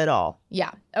ED of it all.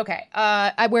 Yeah. Okay.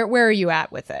 Where are you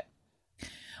at with it?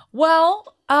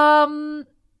 Well,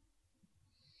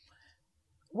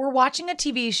 we're watching a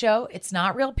TV show. It's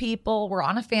not real people. We're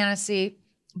on a fantasy,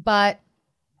 but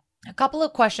a couple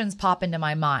of questions pop into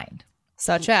my mind.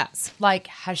 Such as? Like,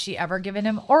 has she ever given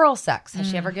him oral sex?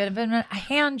 Has she ever given him a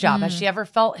hand job? Has she ever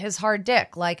felt his hard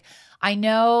dick? Like, I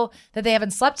know that they haven't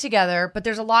slept together, but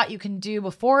there's a lot you can do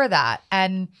before that.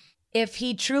 And if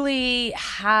he truly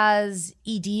has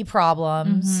ED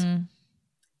problems,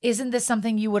 isn't this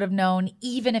something you would have known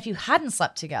even if you hadn't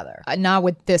slept together? Not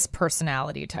with this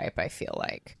personality type, I feel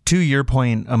like. To your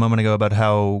point a moment ago about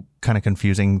how kind of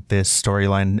confusing this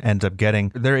storyline ends up getting,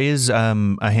 there is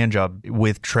a hand job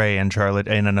with Trey and Charlotte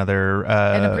in another...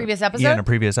 in a previous episode? Yeah, in a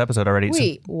previous episode already.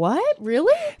 Wait, what?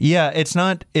 Really? Yeah, it's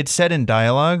said in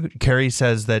dialogue. Carrie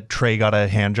says that Trey got a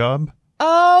hand job.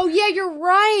 Oh, yeah, you're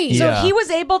right. Yeah. So he was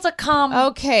able to come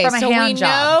from a hand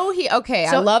job.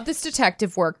 I love this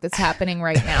detective work that's happening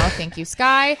right now. Thank you,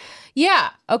 Sky.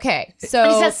 Yeah, okay. So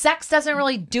But he says sex doesn't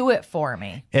really do it for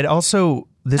me. It also...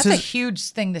 That's a huge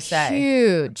thing to say.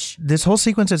 Huge. This whole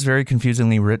sequence is very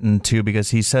confusingly written too, because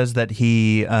he says that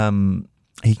he can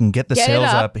get the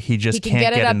sails up. He just can't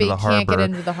get into the harbor. Can't get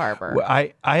into the harbor.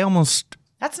 I almost...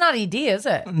 That's not ED, is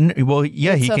it? Well,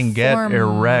 yeah, he can get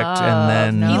erect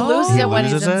and then He loses it when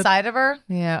he's loses it? inside of her.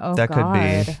 Yeah, oh That could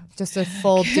be. God. Just a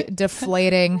full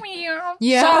deflating.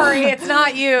 Yeah. Sorry, it's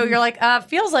not you. You're like,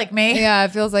 feels like me. Yeah, it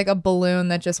feels like a balloon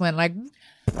that just went like...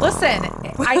 Listen,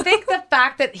 I think the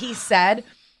fact that he said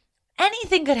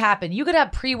anything could happen. You could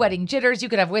have pre-wedding jitters. You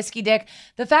could have whiskey dick.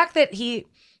 The fact that he,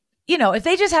 if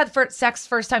they just had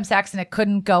first time sex and it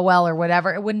couldn't go well or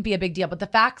whatever, it wouldn't be a big deal. But the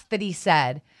fact that he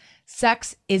said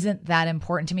sex isn't that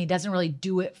important to me, doesn't really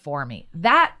do it for me,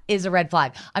 that is a red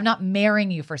flag. I'm not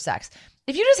marrying you for sex.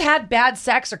 If you just had bad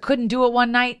sex or couldn't do it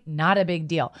one night, not a big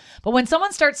deal. But when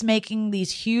someone starts making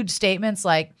these huge statements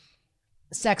like,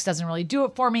 sex doesn't really do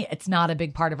it for me, it's not a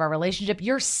big part of our relationship,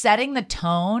 you're setting the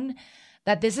tone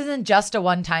that this isn't just a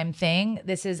one-time thing.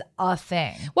 This is a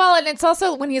thing. Well, and it's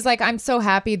also when he's like, I'm so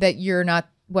happy that you're not,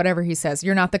 whatever he says,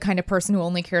 you're not the kind of person who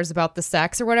only cares about the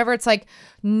sex or whatever. It's like,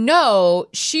 no,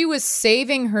 she was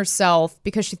saving herself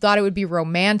because she thought it would be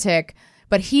romantic,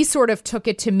 but he sort of took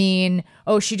it to mean,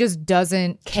 oh, she just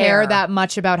doesn't care that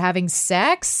much about having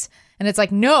sex. And it's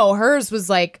like, no, hers was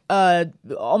like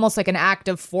almost like an act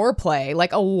of foreplay,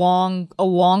 like a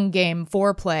long game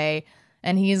foreplay.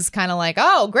 And he's kind of like,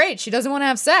 oh, great, she doesn't want to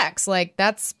have sex. Like,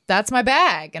 that's my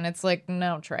bag. And it's like,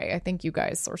 no, Trey, I think you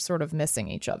guys are sort of missing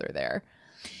each other there.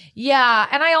 Yeah,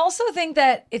 and I also think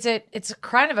that it's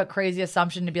kind of a crazy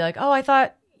assumption to be like, oh, I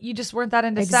thought you just weren't that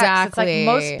into sex. It's like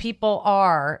most people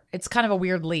are. It's kind of a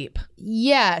weird leap.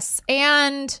 Yes,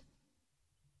 and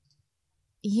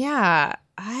yeah,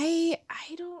 I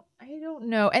don't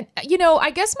know. And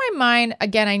I guess my mind,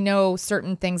 again, I know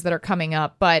certain things that are coming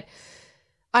up, but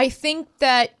I think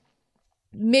that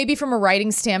maybe from a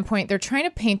writing standpoint, they're trying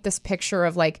to paint this picture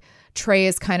of like Trey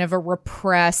is kind of a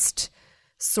repressed,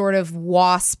 sort of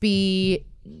waspy,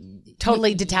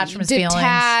 totally detached from his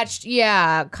feelings.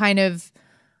 Yeah, kind of.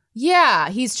 Yeah,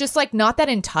 he's just like not that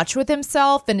in touch with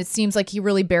himself, and it seems like he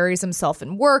really buries himself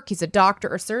in work. He's a doctor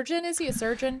or surgeon. Is he a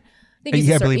surgeon? I think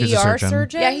he's I believe he's a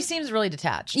surgeon. Yeah, he seems really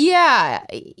detached. Yeah,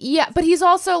 but he's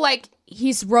also like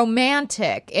he's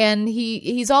romantic, and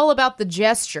he's all about the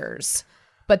gestures.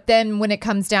 But then when it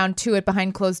comes down to it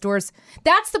behind closed doors,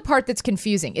 that's the part that's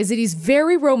confusing, is that he's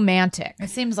very romantic. It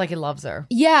seems like he loves her.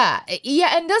 Yeah,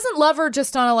 and doesn't love her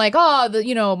just on a like,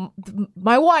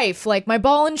 my wife, like my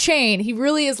ball and chain. He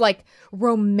really is like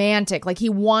romantic. Like he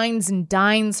wines and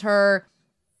dines her.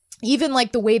 Even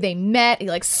like the way they met, he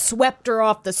like swept her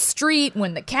off the street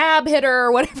when the cab hit her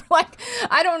or whatever. Like,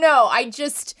 I don't know.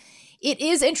 It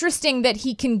is interesting that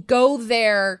he can go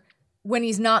there when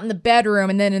he's not in the bedroom,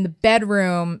 and then in the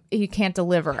bedroom he can't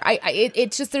deliver.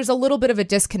 It's just there's a little bit of a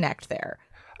disconnect there.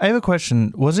 I have a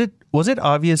question. Was it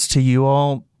obvious to you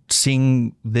all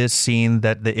seeing this scene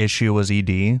that the issue was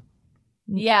ED?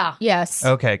 Yeah. Yes.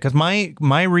 Okay, because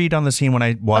my read on the scene when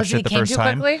I watched it the first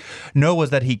time, was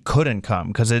that he couldn't come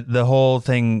because the whole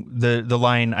thing, the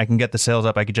line, I can get the sails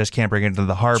up, I just can't bring it into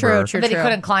the harbor. True. That he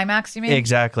couldn't climax, you mean?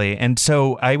 Exactly, and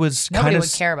so I was Nobody kind of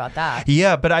would care about that.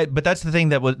 Yeah, but that's the thing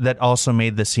that also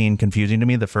made the scene confusing to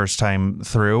me the first time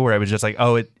through, where I was just like,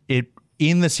 oh, it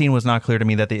in the scene was not clear to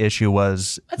me that the issue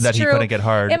was that he couldn't get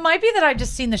hard. It might be that I've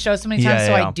just seen the show so many times,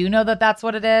 I do know that that's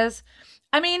what it is.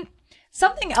 I mean,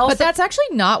 something else. But that's actually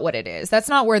not what it is. That's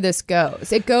not where this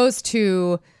goes. It goes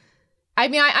to, I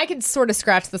mean, I could sort of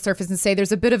scratch the surface and say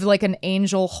there's a bit of like an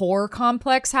angel whore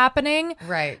complex happening.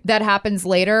 Right. That happens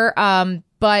later.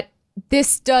 But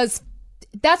this does,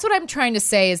 that's what I'm trying to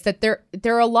say, is that there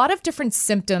are a lot of different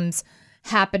symptoms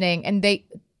happening, and they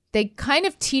kind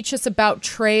of teach us about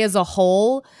Trey as a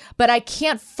whole, but I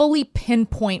can't fully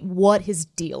pinpoint what his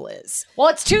deal is. Well,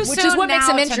 it's too soon, which is what makes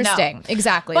him now interesting. to know.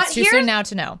 Exactly. But It's too soon now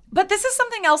to know. But this is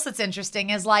something else that's interesting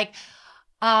is like,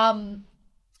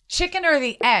 chicken or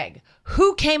the egg?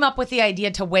 Who came up with the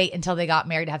idea to wait until they got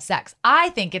married to have sex? I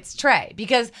think it's Trey,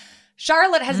 because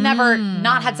Charlotte has never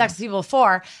not had sex with people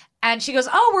before. And she goes,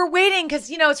 oh, we're waiting because,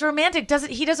 it's romantic.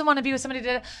 He doesn't want to be with somebody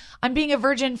I'm being a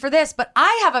virgin for this. But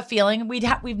I have a feeling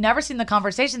we've never seen the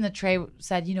conversation that Trey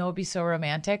said, it'd be so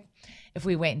romantic if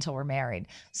we wait until we're married.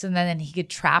 So then he could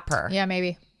trap her. Yeah,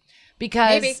 maybe.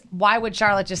 Because why would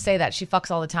Charlotte just say that? She fucks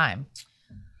all the time.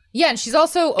 Yeah, and she's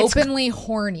also openly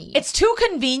horny. It's too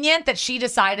convenient that she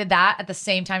decided that at the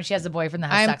same time she has a boyfriend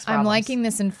that has sex problems. I'm liking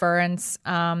this inference.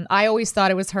 I always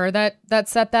thought it was her that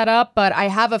set that up, but I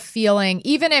have a feeling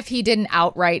even if he didn't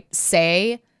outright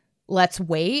say, let's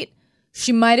wait,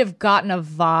 she might have gotten a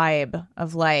vibe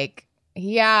of like,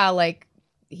 yeah, like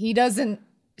he's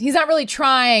not really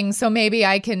trying, so maybe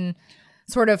I can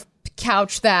sort of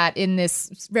couch that in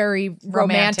this very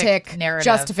romantic narrative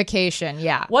justification.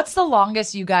 Yeah. What's the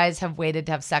longest you guys have waited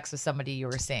to have sex with somebody you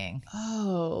were seeing?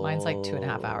 Oh. Mine's like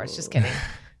 2.5 hours. Just kidding.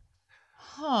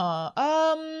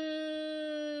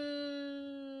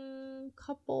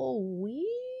 Couple weeks?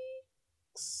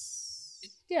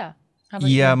 Yeah.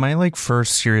 Yeah, my like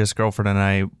first serious girlfriend and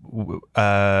I,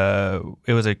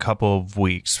 it was a couple of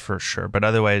weeks for sure. But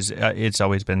otherwise, it's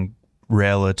always been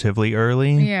relatively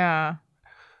early. Yeah.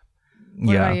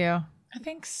 What about you? I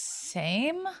think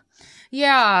same.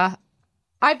 Yeah.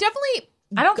 I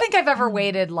don't think I've ever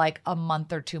waited like a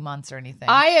month or 2 months or anything.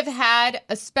 I have had,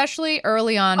 especially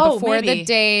early on, before the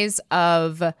days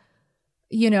of,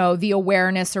 the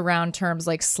awareness around terms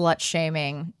like slut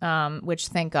shaming, which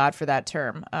thank God for that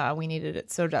term. We needed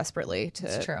it so desperately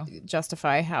to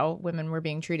justify how women were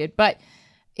being treated. But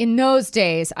in those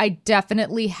days, I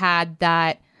definitely had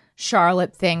that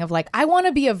Charlotte thing of like, I want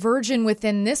to be a virgin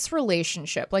within this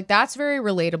relationship. Like that's very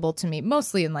relatable to me,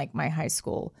 mostly in like my high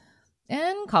school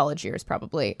and college years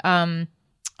probably. I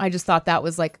just thought that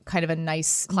was like kind of a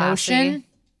nice Classy. notion.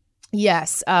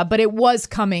 Yes, but it was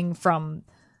coming from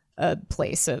a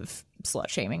place of slut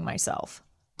shaming myself.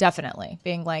 Definitely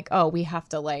being like, oh, we have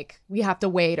to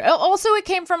wait. Also, it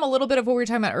came from a little bit of what we were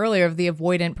talking about earlier of the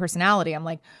avoidant personality. I'm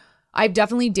like, I've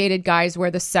definitely dated guys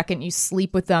where the second you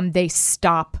sleep with them, they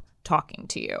stop talking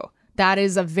to you. That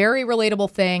is a very relatable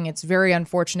thing. It's very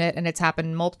unfortunate, and it's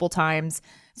happened multiple times.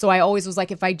 So I always was like,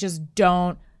 if I just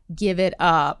don't give it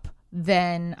up,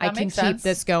 then I can keep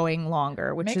this going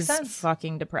longer, which is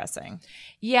fucking depressing.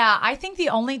 Yeah, I think the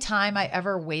only time I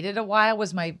ever waited a while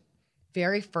was my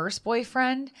very first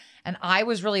boyfriend, and I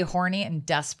was really horny and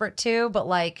desperate too, but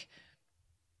like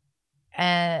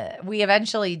we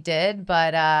eventually did,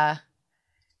 but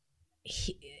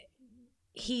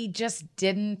he just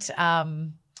didn't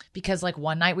because like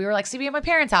one night we were like sleeping at my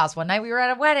parents' house, one night we were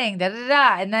at a wedding,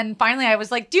 and then finally I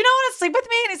was like, do you not want to sleep with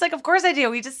me? And he's like, of course I do,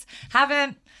 we just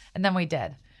haven't. And then we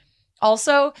did.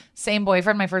 Also, same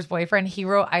boyfriend, my first boyfriend, he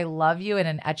wrote I love you in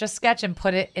an Etch-a-Sketch and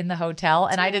put it in the hotel,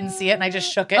 and I didn't see it, and I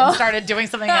just shook it and started doing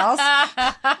something else.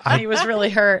 He was really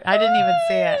hurt. I didn't even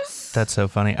see it. That's so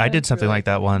funny. I did something like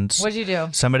that once. What'd you do?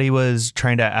 Somebody was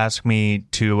trying to ask me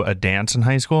to a dance in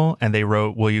high school, and they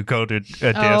wrote, will you go to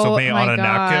a dance with me on a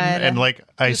napkin? And like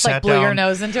I just, sat like, blew down. Your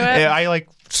nose into it? I like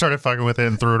started fucking with it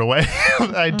and threw it away.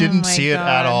 I didn't see it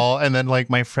at all. And then like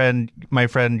my friend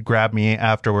grabbed me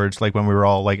afterwards, like when we were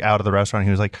all like out of the restaurant.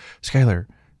 He was like, Skylar,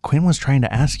 Quinn was trying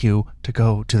to ask you to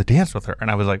go to the dance with her. And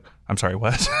I was like, I'm sorry,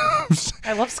 what?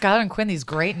 I love Skylar and Quinn, these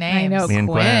great names. I know, Me and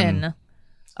Quinn.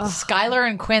 Oh. Skylar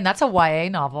and Quinn, that's a YA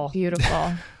novel.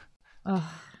 Beautiful.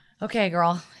 Okay,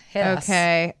 girl. Hit us.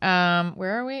 Okay.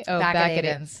 Where are we? Oh, back at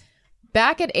Aiden's.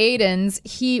 Back at Aiden's,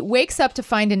 he wakes up to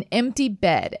find an empty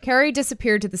bed. Carrie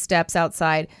disappeared to the steps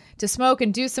outside to smoke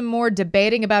and do some more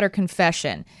debating about her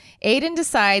confession. Aiden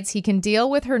decides he can deal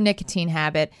with her nicotine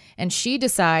habit, and she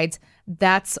decides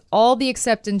that's all the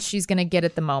acceptance she's going to get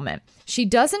at the moment. She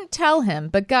doesn't tell him,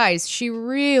 but guys, she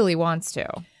really wants to.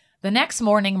 The next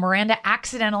morning, Miranda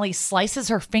accidentally slices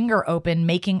her finger open,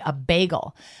 making a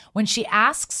bagel. When she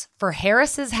asks for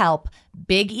Harris's help,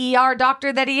 big ER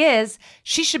doctor that he is,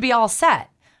 she should be all set.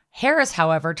 Harris,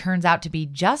 however, turns out to be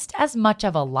just as much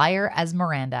of a liar as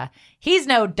Miranda. He's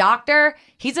no doctor.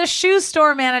 He's a shoe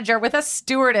store manager with a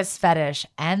stewardess fetish,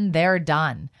 and they're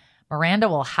done. Miranda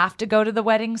will have to go to the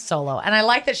wedding solo. And I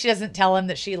like that she doesn't tell him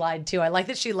that she lied too. I like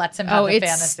that she lets him have the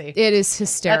fantasy. It is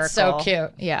hysterical. That's so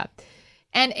cute. Yeah.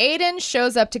 And Aiden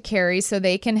shows up to Carrie so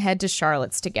they can head to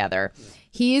Charlotte's together.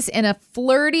 He's in a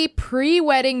flirty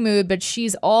pre-wedding mood, but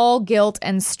she's all guilt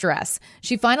and stress.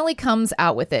 She finally comes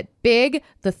out with it. Big,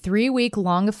 the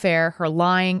 3-week-long affair, her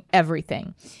lying,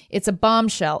 everything. It's a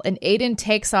bombshell, and Aiden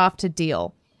takes off to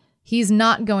deal. He's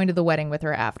not going to the wedding with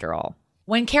her after all.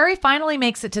 When Carrie finally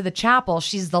makes it to the chapel,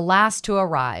 she's the last to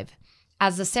arrive.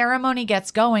 As the ceremony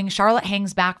gets going, Charlotte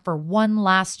hangs back for one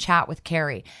last chat with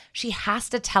Carrie. She has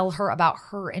to tell her about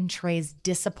her and Trey's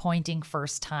disappointing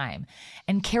first time.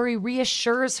 And Carrie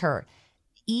reassures her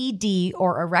ED,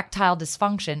 or erectile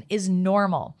dysfunction, is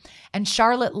normal. And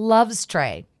Charlotte loves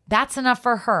Trey. That's enough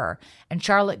for her. And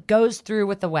Charlotte goes through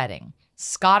with the wedding.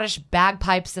 Scottish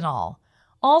bagpipes and all.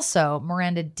 Also,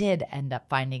 Miranda did end up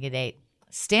finding a date.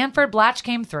 Stanford Blatch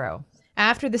came through.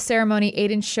 After the ceremony,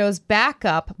 Aiden shows back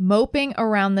up, moping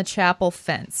around the chapel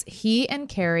fence. He and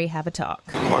Carrie have a talk.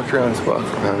 I walked around this block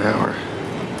for about an hour.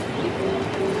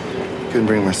 Couldn't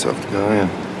bring myself to go in.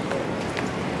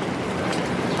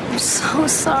 I'm so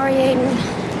sorry, Aiden.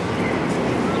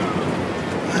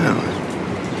 I know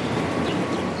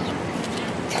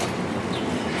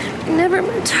I never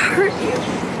meant to hurt you.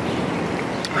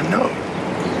 I know.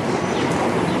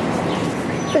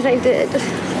 But I did.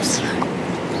 I'm sorry.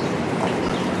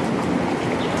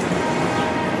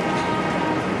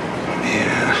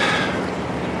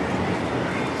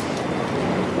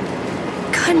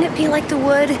 Couldn't it be like the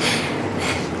wood?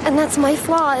 And that's my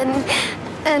flaw,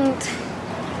 and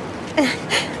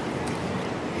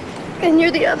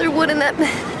you're the other wood, and that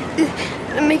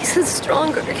it makes us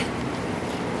stronger.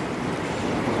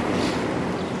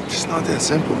 It's not that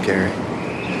simple, Carrie.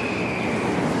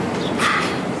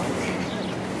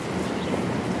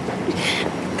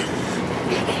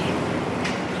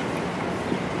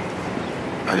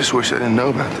 I just wish I didn't know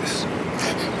about this.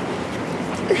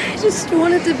 I just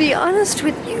wanted to be honest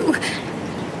with you.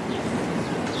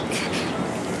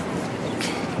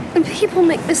 And people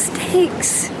make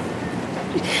mistakes.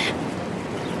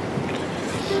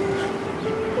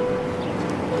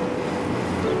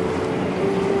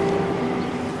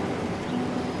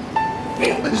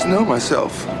 I just know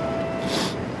myself.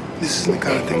 This isn't the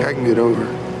kind of thing I can get over.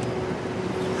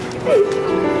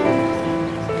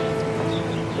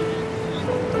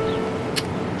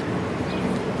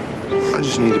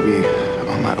 just need to be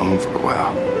on my own for a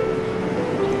while.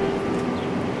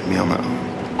 Me on my own.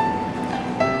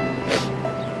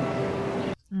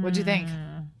 What'd you think?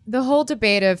 The whole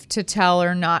debate of to tell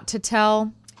or not to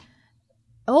tell,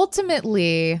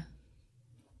 ultimately,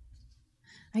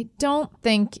 I don't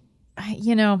think, I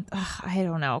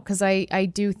don't know, because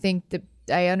I do think that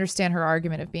I understand her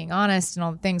argument of being honest and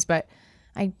all the things, but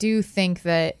I do think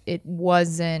that it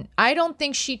wasn't, I don't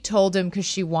think she told him because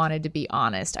she wanted to be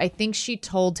honest. I think she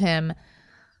told him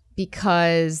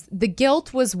because the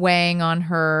guilt was weighing on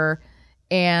her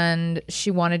and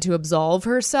she wanted to absolve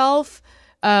herself.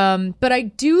 But I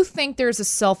do think there's a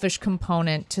selfish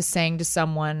component to saying to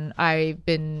someone, I've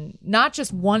been not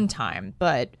just one time,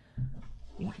 but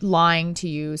lying to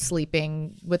you,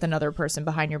 sleeping with another person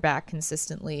behind your back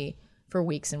consistently for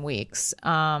weeks and weeks.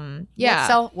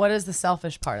 What is the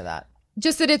selfish part of that?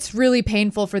 Just that it's really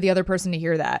painful for the other person to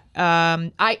hear that.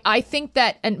 I think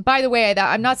that, and by the way,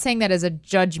 I'm not saying that as a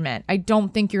judgment. I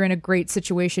don't think you're in a great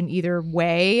situation either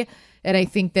way. And I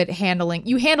think that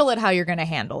you handle it how you're going to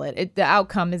handle it. The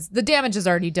outcome is, the damage is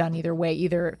already done either way.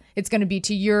 Either it's going to be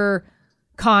to your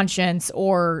conscience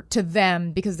or to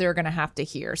them because they're going to have to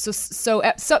hear. So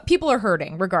people are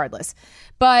hurting regardless.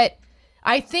 But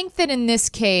I think that in this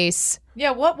case,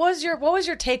 yeah. What was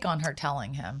your take on her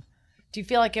telling him? Do you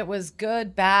feel like it was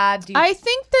good, bad? I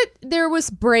think that there was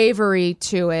bravery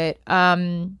to it. I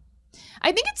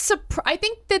think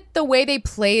that the way they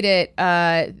played it,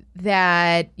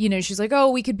 that, she's like,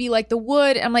 oh, we could be like the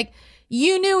wood. I'm like,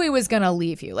 you knew he was going to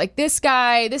leave you. Like, this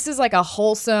guy, this is like a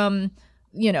wholesome,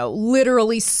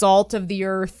 literally salt of the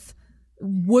earth,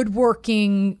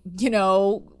 woodworking,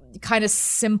 kind of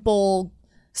simple,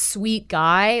 sweet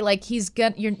guy. Like,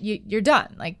 you're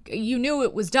done. Like, you knew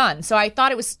it was done. So I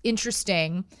thought it was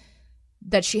interesting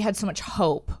that she had so much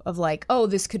hope of like, oh,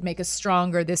 this could make us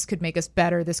stronger. This could make us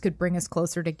better. This could bring us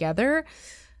closer together.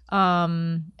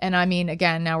 And I mean,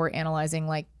 again, now we're analyzing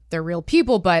like they're real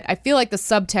people, but I feel like the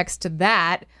subtext to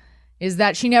that is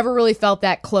that she never really felt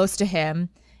that close to him.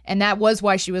 And that was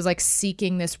why she was like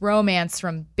seeking this romance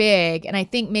from Big. And I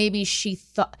think maybe she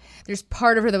thought there's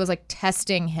part of her that was like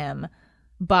testing him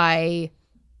by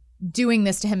doing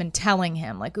this to him and telling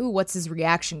him like, ooh, what's his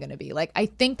reaction going to be? Like, I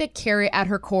think that Carrie at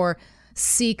her core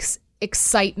seeks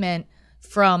excitement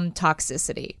from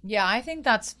toxicity. Yeah, I think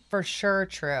that's for sure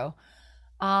true.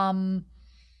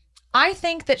 I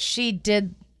think that she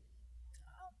did,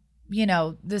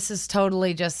 this is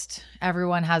totally just,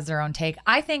 everyone has their own take.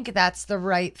 I think that's the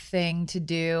right thing to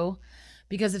do,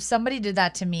 because if somebody did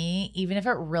that to me, even if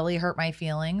it really hurt my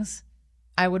feelings,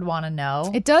 I would want to know.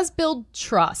 It does build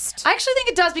trust. I actually think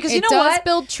it does, because it does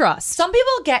build trust. Some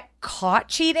people get caught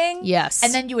cheating. Yes.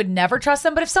 And then you would never trust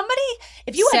them. But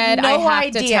if you said, had no I have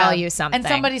idea to tell you something, and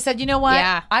somebody said, you know what?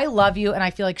 Yeah. I love you and I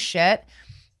feel like shit,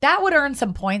 that would earn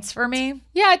some points for me.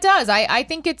 Yeah, it does. I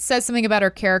think it says something about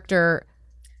her character.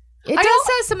 It does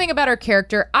say something about her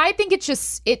character. I think it's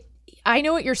just, I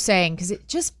know what you're saying, because it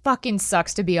just fucking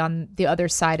sucks to be on the other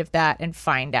side of that and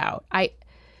find out.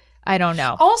 I don't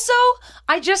know. Also,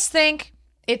 I just think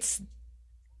it's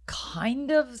kind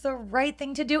of the right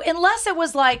thing to do, unless it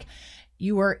was like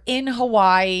you were in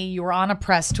Hawaii, you were on a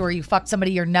press tour, you fucked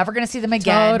somebody, you're never going to see them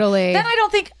again. Totally. Then I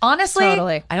don't think, honestly,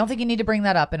 totally. I don't think you need to bring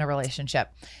that up in a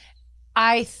relationship.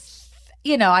 I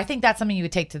think that's something you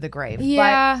would take to the grave.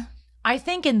 Yeah. But I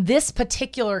think in this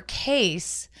particular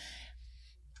case,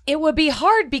 it would be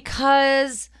hard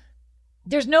because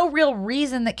there's no real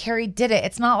reason that Carrie did it.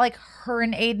 It's not like her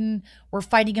and Aiden were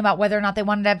fighting about whether or not they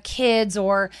wanted to have kids,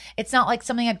 or it's not like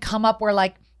something had come up where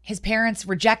like his parents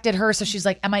rejected her, so she's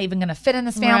like, am I even going to fit in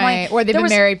this family? Right. Or they've been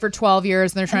married for 12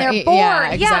 years and they're trying they're bored.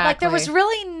 Yeah, exactly. Yeah, like there was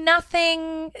really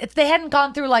nothing. If they hadn't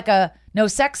gone through like a no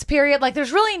sex period, like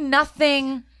there's really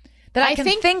nothing that I can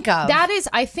think of.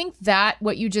 I think that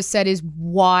what you just said is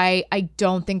why I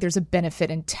don't think there's a benefit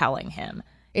in telling him.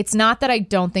 It's not that I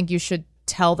don't think you should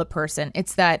tell the person.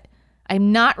 It's that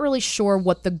I'm not really sure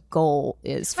what the goal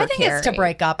is for I think Carrie. It's to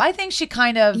break up. I think she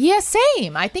kind of... Yeah,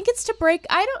 same. I think it's to break...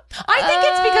 I think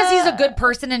it's because he's a good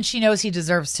person and she knows he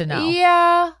deserves to know.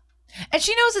 Yeah. And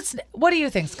she knows it's... What do you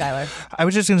think, Skylar? I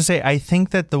was just going to say, I think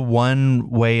that the one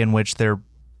way in which there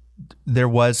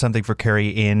was something for Carrie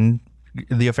in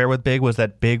the affair with Big was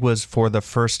that Big was, for the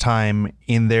first time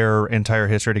in their entire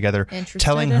history together,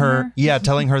 telling her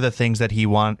the things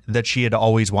that she had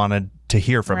always wanted to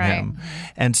hear from him.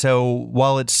 And so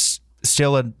while it's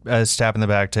still a stab in the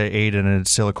back to Aiden and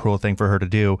it's still a cruel thing for her to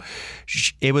do,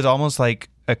 it was almost like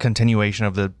a continuation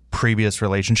of the previous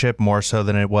relationship, more so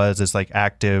than it was this like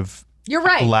active You're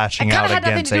right. lashing it out had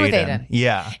nothing against to do with Aiden.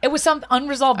 Yeah. It was some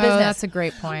unresolved business. That's a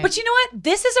great point. But you know what?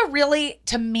 This is a really,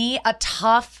 to me, a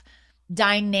tough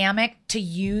dynamic to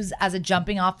use as a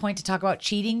jumping off point to talk about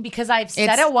cheating, because I've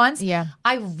said it once. Yeah.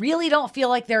 I really don't feel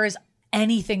like there is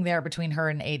anything there between her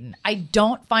and Aiden. I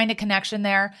don't find a connection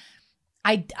there.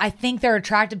 I think they're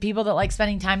attractive people that like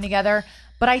spending time together,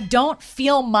 but I don't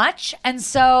feel much. And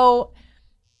so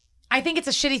I think it's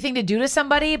a shitty thing to do to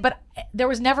somebody, but there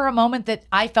was never a moment that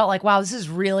I felt like, wow, this is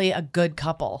really a good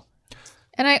couple.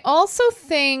 And I also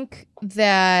think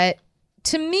that,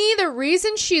 to me, the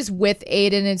reason she's with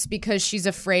Aiden is because she's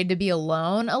afraid to be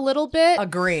alone a little bit.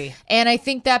 Agree. And I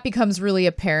think that becomes really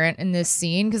apparent in this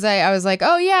scene, because I was like,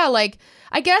 oh yeah, like,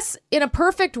 I guess in a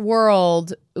perfect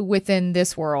world within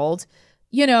this world,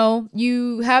 you know,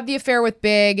 you have the affair with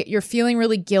Big, you're feeling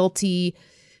really guilty.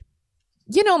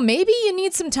 You know, maybe you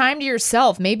need some time to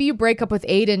yourself. Maybe you break up with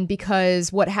Aiden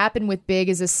because what happened with Big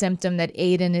is a symptom that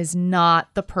Aiden is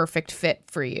not the perfect fit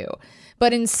for you.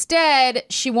 But instead,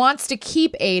 she wants to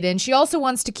keep Aiden. She also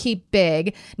wants to keep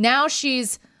Big. Now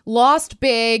she's lost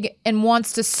Big and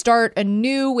wants to start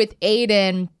anew with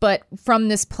Aiden, but from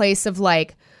this place of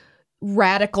like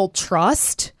radical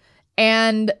trust.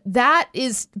 And that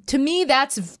is, to me,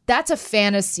 that's a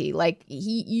fantasy. Like,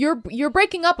 you're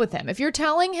breaking up with him. If you're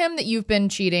telling him that you've been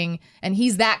cheating and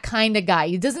he's that kind of guy,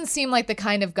 he doesn't seem like the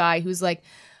kind of guy who's like,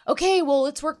 okay, well,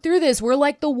 let's work through this. We're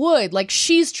like the wood. Like,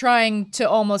 she's trying to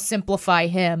almost simplify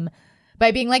him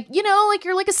by being like, you know, like,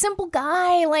 you're like a simple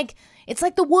guy. Like, it's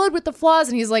like the wood with the flaws.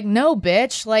 And he's like, no,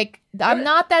 bitch. Like, I'm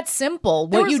not that simple.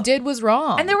 What you did was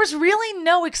wrong. And there was really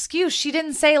no excuse. She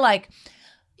didn't say like,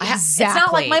 Exactly. It's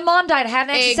not like my mom died. I had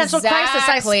an existential crisis.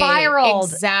 I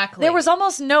spiraled. Exactly. There was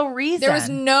almost no reason. There was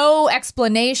no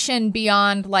explanation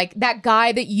beyond like that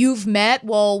guy that you've met.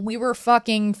 Well, we were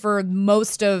fucking for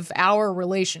most of our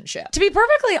relationship. To be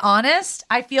perfectly honest,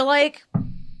 I feel like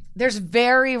there's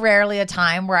very rarely a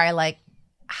time where I like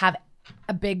have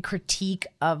a big critique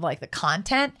of like the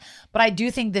content, but I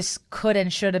do think this could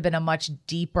and should have been a much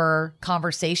deeper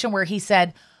conversation where he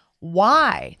said,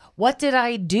 why? What did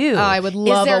I do? I would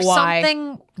love a why. Is there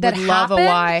something that would love happened? A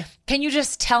why. Can you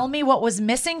just tell me what was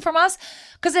missing from us?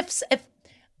 Because if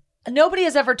nobody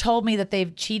has ever told me that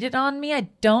they've cheated on me, I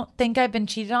don't think I've been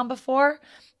cheated on before.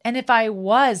 And if I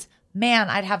was, man,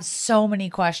 I'd have so many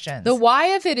questions. The why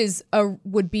of it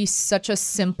would be such a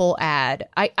simple ad.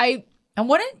 And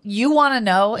wouldn't you want to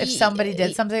know if somebody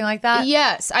did something like that?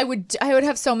 Yes, I would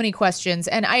have so many questions.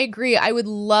 And I agree. I would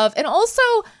love, and also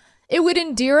it would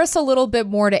endear us a little bit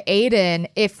more to Aiden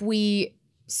if we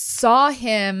saw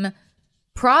him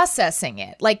processing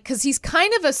it. Like, because he's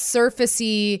kind of a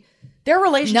surfacey, their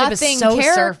relationship nothing is so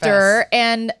character. surface.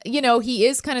 And, you know, he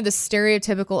is kind of the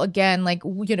stereotypical, again, like,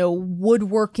 you know,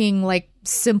 woodworking, like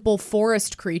simple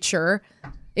forest creature.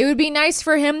 It would be nice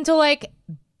for him to like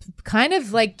kind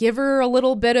of like give her a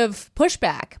little bit of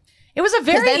pushback. It was a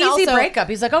very easy breakup.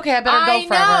 He's like, okay, I better go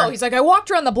forever. I know. He's like, I walked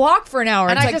around the block for an hour.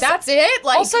 And it's like, that's it?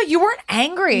 Like, also, you weren't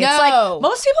angry. No. It's like,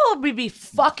 most people would be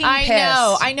fucking pissed.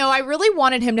 I know. I really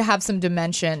wanted him to have some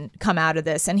dimension come out of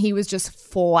this, and he was just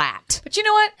flat. But you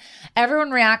know what? Everyone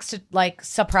reacts to like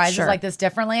surprises Sure. like this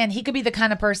differently. And he could be the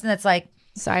kind of person that's like,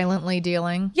 silently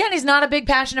dealing. Yeah, and he's not a big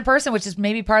passionate person, which is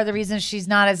maybe part of the reason she's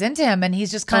not as into him. And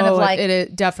he's just kind of like,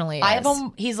 it definitely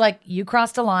is. He's like, you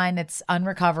crossed a line. It's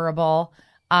unrecoverable.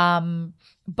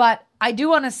 But I do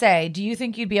want to say, do you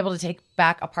think you'd be able to take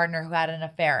back a partner who had an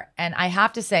affair? And I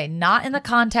have to say, not in the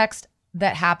context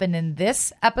that happened in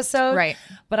this episode, right?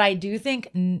 But I do think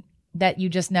that you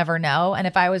just never know. And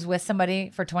if I was with somebody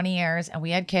for 20 years and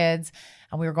we had kids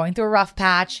and we were going through a rough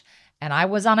patch and I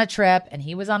was on a trip and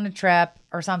he was on a trip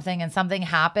or something and something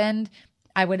happened,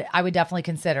 I would definitely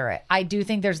consider it. I do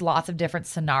think there's lots of different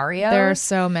scenarios. There are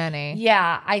so many.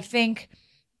 Yeah, I think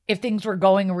if things were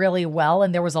going really well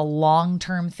and there was a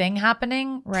long-term thing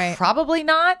happening, right? Probably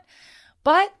not.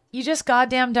 But you just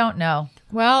goddamn don't know.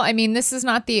 Well, I mean, this is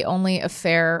not the only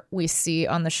affair we see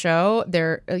on the show.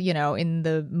 There, you know, in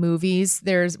the movies,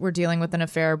 we're dealing with an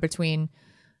affair between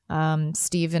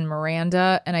Steve and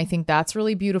Miranda, and I think that's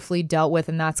really beautifully dealt with.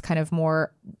 And that's kind of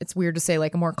more, it's weird to say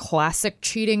like a more classic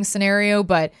cheating scenario,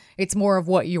 but it's more of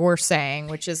what you're saying,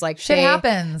 which is like shit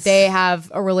happens. They've had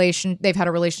a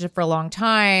relationship for a long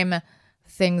time.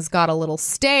 Things got a little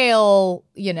stale,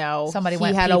 you know. Somebody he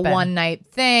had peeping. a one night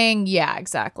thing. Yeah,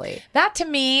 exactly. That to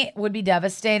me would be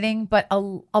devastating, but a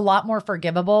lot more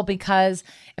forgivable, because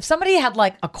if somebody had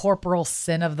like a corporal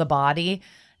sin of the body,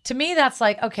 to me that's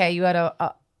like, okay, you had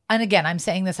a and again, I'm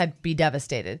saying this, I'd be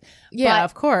devastated. Yeah, But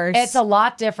of course. It's a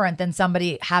lot different than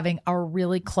somebody having a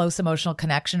really close emotional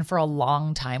connection for a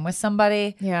long time with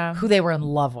somebody who they were in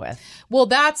love with. Well,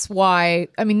 that's why,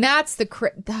 I mean, that's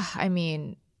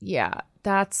the,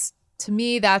 that's, to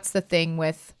me, that's the thing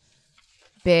with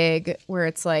Big, where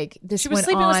it's like this She was went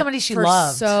sleeping with on somebody she for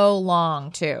loved. so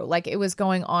long too. Like it was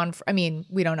going on for, I mean,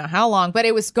 we don't know how long, but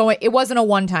it wasn't a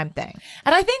one-time thing.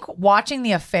 And I think watching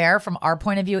the affair from our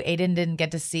point of view, Aiden didn't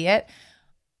get to see it.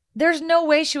 There's no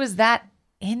way she was that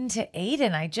into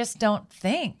Aiden. I just don't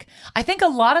think. I think a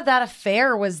lot of that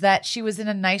affair was that she was in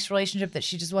a nice relationship that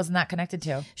she just wasn't that connected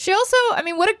to. She also, I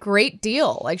mean, what a great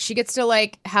deal. Like she gets to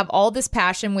like have all this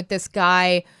passion with this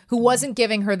guy who wasn't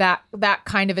giving her that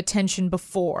kind of attention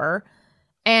before.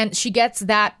 And she gets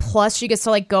that, plus she gets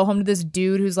to like go home to this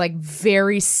dude who's like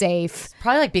very safe. It's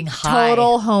probably like being high.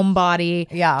 Total homebody.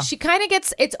 Yeah. She kind of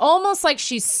gets, it's almost like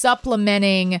she was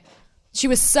supplementing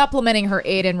her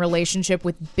Aiden relationship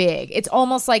with Big. It's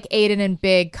almost like Aiden and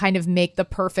Big kind of make the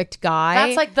perfect guy.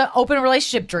 That's like the open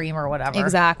relationship dream or whatever.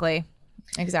 Exactly.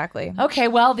 Okay,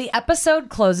 well, the episode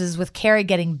closes with Carrie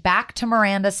getting back to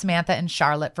Miranda, Samantha, and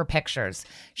Charlotte for pictures.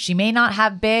 She may not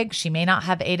have Big, she may not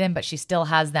have Aiden, but she still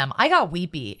has them. I got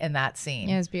weepy in that scene.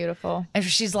 Yeah, it's beautiful. And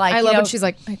she's like, I love when she's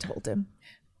like, I told him.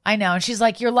 I know. And she's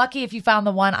like, you're lucky if you found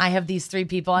the one. I have these 3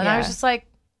 people. And I Yeah. was just like,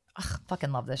 ugh,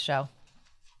 fucking love this show.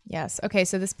 Yes. Okay,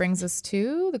 so this brings us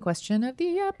to the question of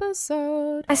the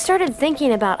episode. I started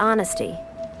thinking about honesty.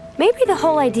 Maybe the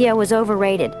whole idea was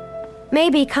overrated.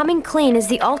 Maybe coming clean is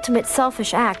the ultimate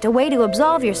selfish act, a way to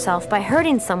absolve yourself by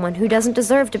hurting someone who doesn't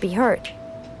deserve to be hurt.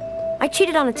 I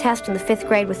cheated on a test in the 5th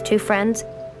grade with 2 friends.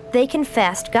 They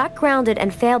confessed, got grounded,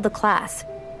 and failed the class.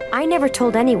 I never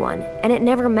told anyone, and it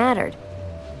never mattered.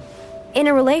 In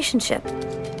a relationship,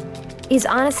 is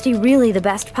honesty really the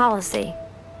best policy?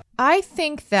 I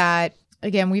think that,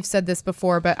 again, we've said this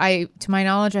before, but to my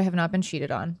knowledge, I have not been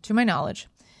cheated on. To my knowledge.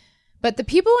 But the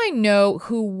people I know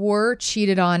who were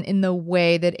cheated on in the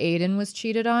way that Aiden was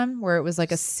cheated on, where it was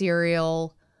like a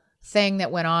serial thing that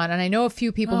went on, and I know a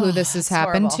few people who this has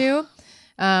happened to.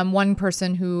 One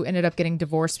person who ended up getting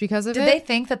divorced because of it. Did they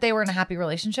think that they were in a happy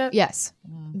relationship? Yes.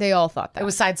 They all thought that. It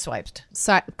was sideswiped.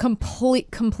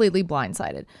 Completely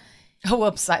blindsided. Oh,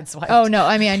 whoops, sideswiped. Oh, no.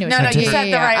 I mean, I knew. No, you said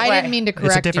the right way. I didn't mean to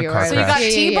correct different you. car So you got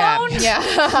T-boned?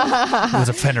 Yeah. It was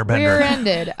a fender bender.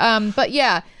 Rear-ended. But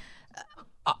yeah.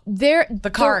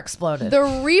 The car exploded.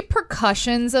 The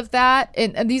repercussions of that,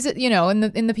 and these,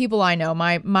 in the people I know,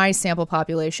 my sample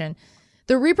population,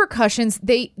 the repercussions,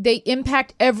 they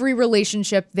impact every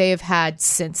relationship they have had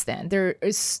since then. There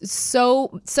is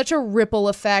such a ripple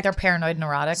effect. They're paranoid,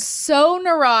 neurotic. So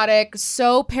neurotic,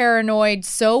 so paranoid,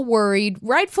 so worried,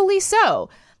 rightfully so.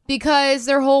 Because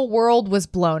their whole world was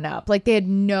blown up. Like they had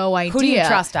no idea. Who do you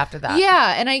trust after that?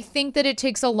 Yeah. And I think that it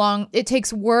takes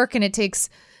work, and it takes,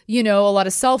 a lot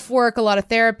of self-work, a lot of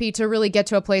therapy to really get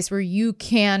to a place where you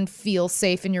can feel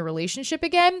safe in your relationship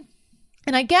again.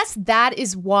 And I guess that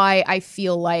is why I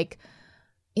feel like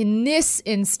in this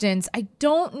instance, I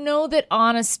don't know that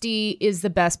honesty is the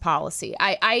best policy.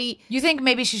 You think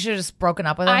maybe she should have just broken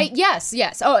up with him?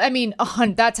 Yes. Oh, I mean,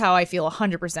 that's how I feel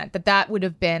 100%. That would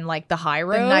have been like the high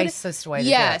road. The nicest way to do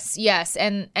it. Yes.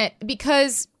 And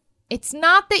because it's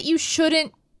not that you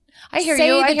shouldn't I hear say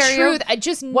you. I the hear truth. you. I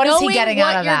just what is he getting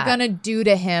out of you're that? gonna do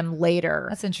to him later.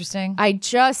 That's interesting. I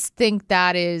just think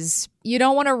that is, you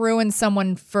don't want to ruin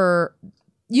someone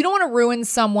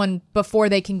before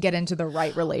they can get into the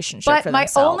right relationship But for my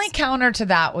themselves. only counter to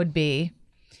that would be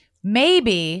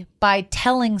maybe by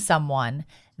telling someone,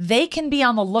 they can be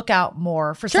on the lookout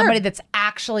more for somebody that's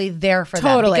actually there for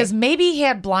them. Because maybe he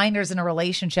had blinders in a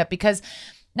relationship. Because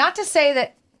not to say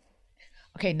that,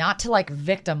 okay, not to like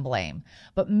victim blame,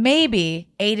 but maybe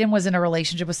Aiden was in a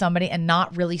relationship with somebody and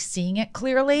not really seeing it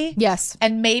clearly. Yes.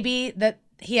 And maybe that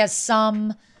he has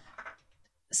some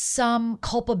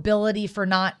culpability for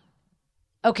not,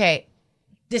 okay,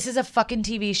 this is a fucking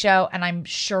TV show and I'm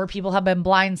sure people have been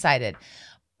blindsided.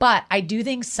 But I do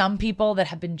think some people that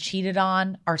have been cheated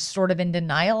on are sort of in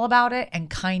denial about it and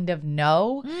kind of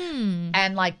know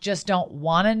and like just don't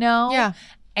want to know. Yeah.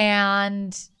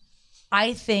 And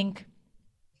I think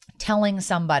telling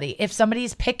somebody, if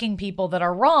somebody's picking people that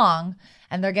are wrong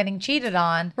and they're getting cheated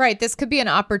on. Right. This could be an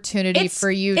opportunity for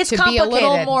you to be a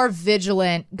little more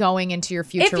vigilant going into your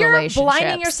future relationships. If you're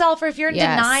blinding yourself or if you're in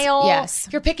denial, if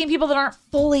you're picking people that aren't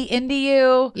fully into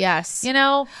you. Yes.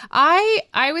 I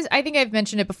think I've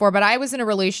mentioned it before, but I was in a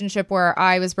relationship where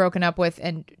I was broken up with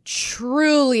and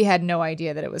truly had no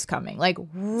idea that it was coming. Like,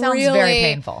 sounds really very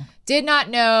painful. Did not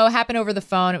know, happened over the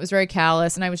phone. It was very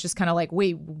callous. And I was just kind of like,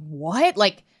 wait, what?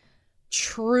 Like,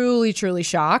 truly, truly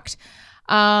shocked.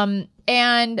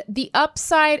 And the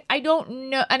upside, I don't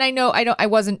know. And I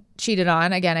wasn't cheated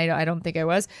on. Again, I don't think I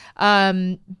was.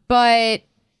 But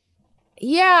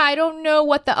yeah, I don't know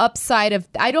what the upside of,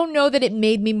 I don't know that it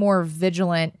made me more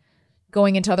vigilant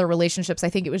going into other relationships. I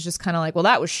think it was just kind of like, well,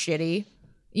 that was shitty.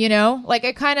 You know, like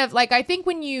it kind of like, I think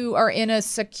when you are in a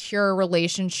secure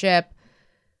relationship,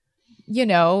 you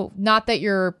know, not that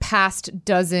your past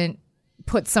doesn't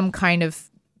put some kind of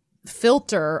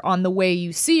filter on the way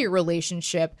you see your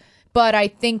relationship, but I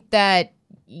think that,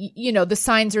 you know, the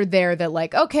signs are there that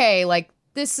like, okay, like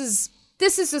this is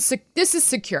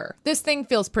secure. This thing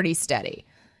feels pretty steady.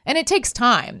 And it takes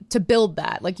time to build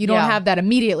that. Like you don't have that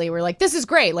immediately. We're like, this is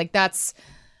great. Like that's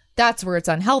where it's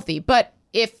unhealthy. But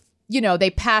if, you know, they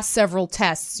pass several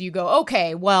tests, you go,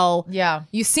 okay, well,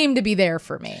 you seem to be there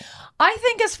for me. I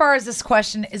think as far as this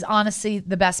question is honestly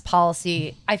the best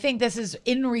policy, I think this is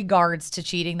in regards to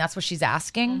cheating. That's what she's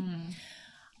asking. Mm-hmm.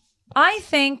 I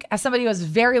think as somebody who has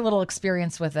very little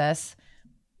experience with this,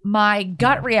 my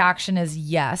gut reaction is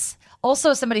yes.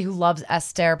 Also, somebody who loves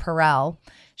Esther Perel,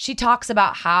 she talks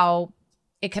about how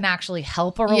it can actually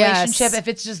help a relationship if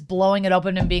it's just blowing it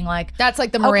open and being like, that's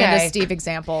like the Miranda Steve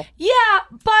example. Yeah,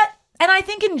 but, and I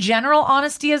think in general,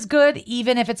 honesty is good,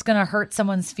 even if it's going to hurt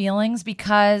someone's feelings,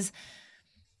 because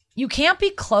you can't be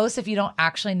close if you don't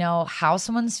actually know how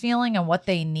someone's feeling and what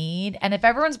they need. And if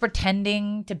everyone's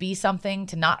pretending to be something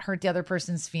to not hurt the other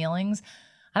person's feelings,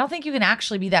 I don't think you can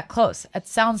actually be that close. It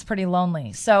sounds pretty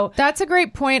lonely. So that's a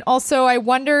great point. Also, I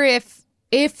wonder if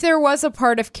there was a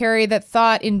part of Carrie that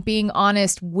thought, in being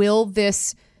honest, will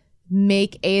this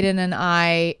make Aiden and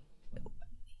I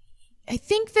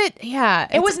think that,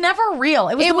 it was never real.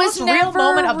 It was the most real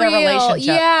moment of their relationship.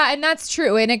 Yeah, and that's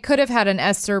true. And it could have had an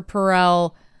Esther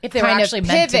Perel if they were actually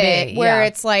meant to be, where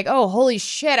it's like, oh, holy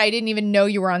shit, I didn't even know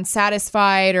you were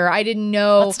unsatisfied, or I didn't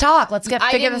know. Let's talk. Let's figure this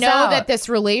out. I didn't know that this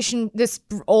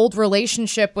old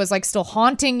relationship was like still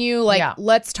haunting you. Like,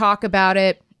 let's talk about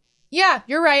it. Yeah,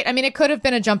 you're right. I mean, it could have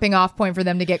been a jumping off point for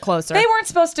them to get closer. They weren't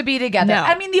supposed to be together. No.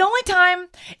 I mean, the only time,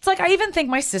 it's like, I even think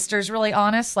my sister's really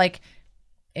honest. Like,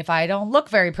 if I don't look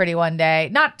very pretty one day,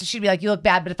 not she'd be like, you look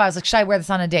bad, but if I was like, should I wear this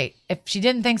on a date? If she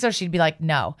didn't think so, she'd be like,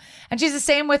 no. And she's the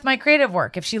same with my creative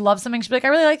work. If she loves something, she'd be like, I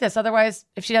really like this. Otherwise,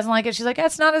 if she doesn't like it, she's like,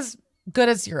 it's not as good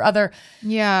as your other.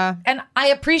 Yeah. And I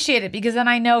appreciate it because then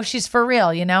I know she's for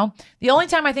real, you know? The only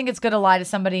time I think it's good to lie to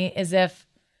somebody is if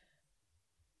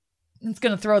it's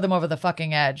going to throw them over the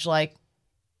fucking edge. Like,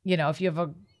 you know, if you have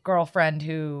a girlfriend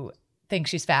who thinks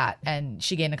she's fat and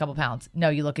she gained a couple pounds. No,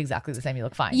 you look exactly the same. You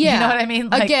look fine. Yeah. You know what I mean?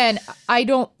 Like, again,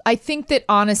 I think that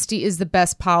honesty is the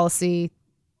best policy.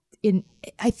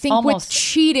 I think almost, with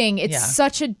cheating, it's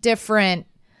such a different.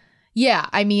 Yeah,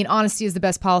 I mean, honesty is the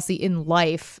best policy in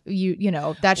life. You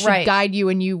know, that should guide you,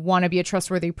 and you want to be a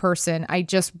trustworthy person. I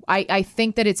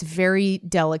think that it's very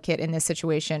delicate in this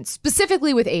situation,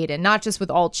 specifically with Aiden, not just with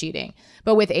all cheating,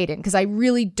 but with Aiden, because I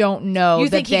really don't know. You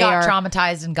think he got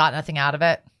traumatized and got nothing out of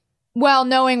it? Well,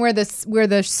 knowing where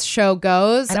the show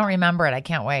goes, I don't remember it. I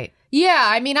can't wait. Yeah,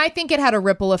 I mean, I think it had a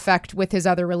ripple effect with his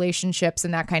other relationships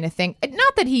and that kind of thing.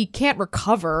 Not that he can't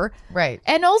recover, right?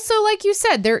 And also, like you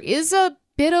said, there is a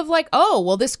bit of like, oh,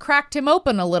 well, this cracked him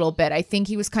open a little bit. I think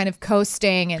he was kind of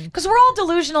coasting, and because we're all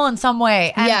delusional in some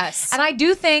way. And, yes, and I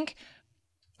do think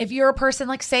if you're a person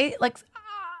like, say, like,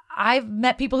 I've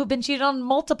met people who've been cheated on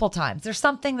multiple times. There's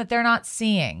something that they're not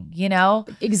seeing, you know?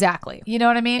 Exactly. You know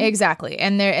what I mean? Exactly.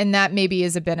 And that maybe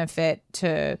is a benefit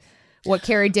to what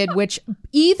Carrie did, which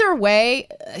either way,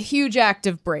 a huge act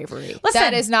of bravery. Listen,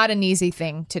 that is not an easy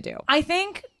thing to do. I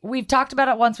think we've talked about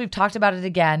it once. We've talked about it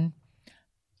again.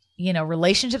 You know,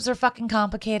 relationships are fucking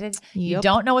complicated. Yep. You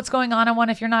don't know what's going on in one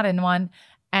if you're not in one.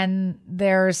 And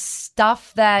there's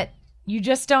stuff that you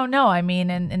just don't know. I mean,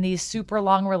 in these super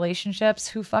long relationships,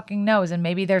 who fucking knows? And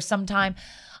maybe there's some time.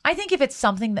 I think if it's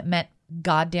something that meant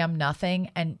goddamn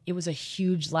nothing and it was a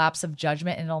huge lapse of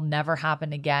judgment and it'll never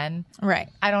happen again. Right.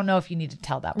 I don't know if you need to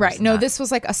tell that person. Right. No, that. This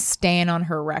was like a stain on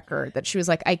her record that she was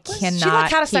like, I cannot she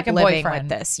like had a keep second living boyfriend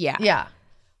with this. Yeah. Yeah.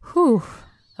 Whew.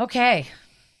 Okay.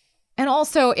 And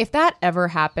also, if that ever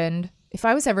happened, if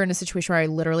I was ever in a situation where I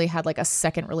literally had like a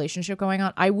second relationship going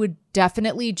on, I would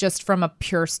definitely, just from a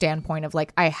pure standpoint of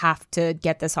like, I have to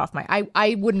get this off my,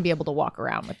 I wouldn't be able to walk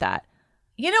around with that.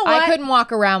 You know what? I couldn't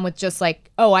walk around with just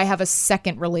like, oh, I have a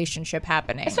second relationship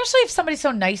happening. Especially if somebody's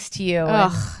so nice to you.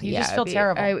 Ugh, you just feel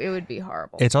terrible. It would be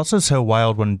horrible. It's also so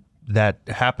wild when that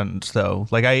happens though.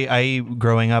 Like I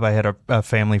growing up, I had a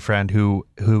family friend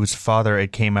whose father,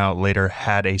 it came out later,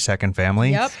 had a second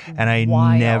family. Yep. And I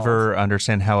never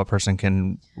understand how a person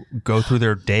can go through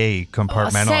their day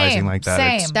compartmentalizing like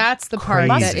that. Same. That's the part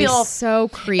crazy. that is so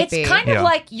creepy. It's kind of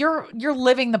like you're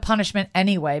living the punishment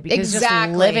anyway because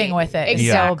just living with it is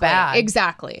so bad.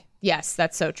 Exactly. Yes,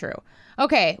 that's so true.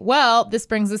 Okay, well, this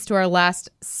brings us to our last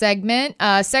segment.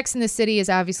 Sex in the City is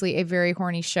obviously a very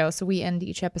horny show, so we end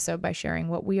each episode by sharing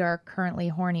what we are currently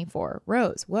horny for.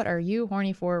 Rose, what are you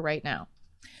horny for right now?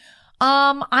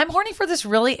 I'm horny for this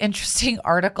really interesting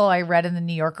article I read in the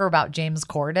New Yorker about James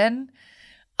Corden.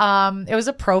 It was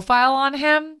a profile on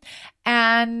him,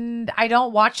 and I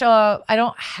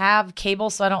don't have cable,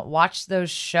 so I don't watch those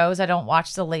shows. I don't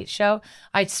watch The Late Show.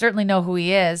 I certainly know who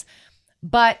he is.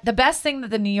 But the best thing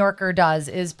that the New Yorker does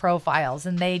is profiles,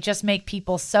 and they just make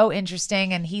people so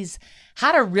interesting. And he's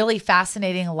had a really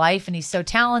fascinating life, and he's so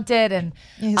talented. And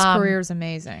his career is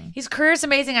amazing. His career is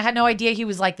amazing. I had no idea he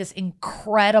was like this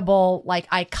incredible, like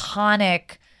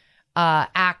iconic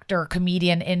actor,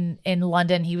 comedian in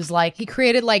London. He was like, he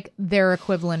created like their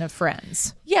equivalent of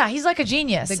Friends. Yeah, he's like a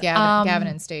genius. The Gavin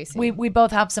and Stacey. We both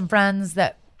have some friends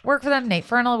that work for them. Nate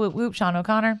Fernal, Whoop Whoop, Sean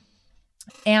O'Connor,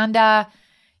 and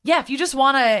yeah, if you just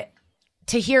want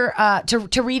to hear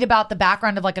to read about the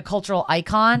background of like a cultural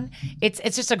icon, it's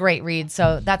just a great read.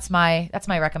 So that's my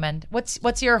recommend.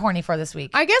 What's your horny for this week?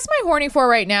 I guess my horny for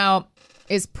right now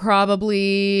is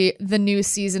probably the new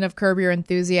season of Curb Your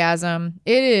Enthusiasm.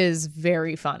 It is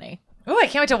very funny. Oh, I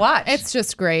can't wait to watch. It's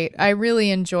just great. I really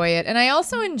enjoy it. And I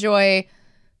also enjoy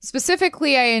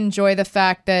the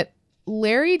fact that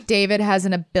Larry David has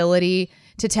an ability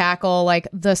to tackle like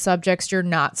the subjects you're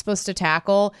not supposed to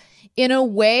tackle in a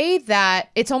way that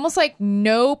it's almost like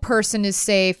no person is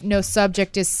safe, no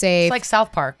subject is safe. It's like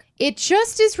South Park. It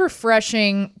just is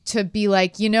refreshing to be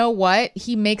like, you know what?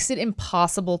 He makes it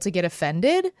impossible to get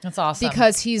offended. That's awesome.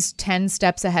 Because he's 10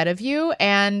 steps ahead of you.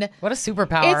 And what a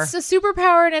superpower. It's a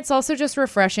superpower, and it's also just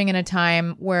refreshing in a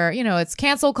time where, you know, it's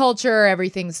cancel culture,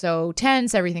 everything's so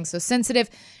tense, everything's so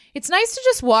sensitive. It's nice to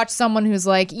just watch someone who's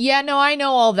like, yeah, no, I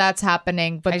know all that's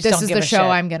happening, but this is the show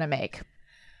I'm going to make.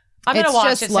 I'm going to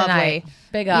watch it tonight.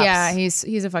 Big ups. Yeah,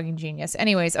 he's a fucking genius.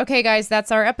 Anyways, okay, guys, that's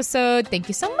our episode. Thank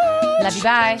you so much. Love you.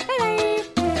 Bye. Bye.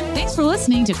 Thanks for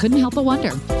listening to Couldn't Help But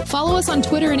Wonder. Follow us on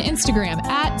Twitter and Instagram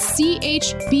at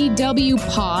CHBWPod,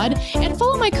 and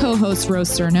follow my co-host Rose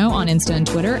Cerno on Insta and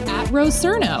Twitter at Rose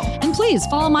Cerno. And please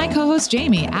follow my co-host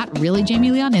Jamie at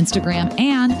ReallyJamieLee on Instagram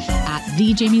and at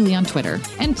TheJamieLee on Twitter.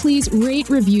 And please rate,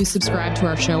 review, subscribe to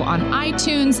our show on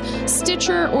iTunes,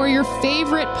 Stitcher, or your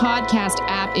favorite podcast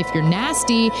app. If you're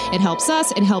nasty, it helps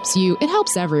us, it helps you, it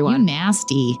helps everyone. You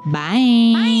nasty.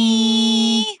 Bye.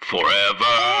 Bye. Forever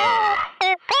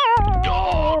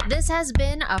Dog. This has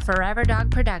been a Forever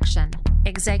Dog production.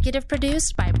 Executive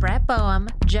produced by Brett Boehm,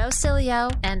 Joe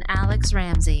Cilio, and Alex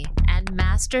Ramsey, and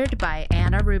mastered by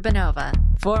Anna Rubinova.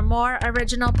 For more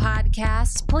original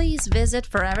podcasts, please visit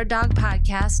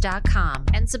foreverdogpodcast.com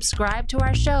and subscribe to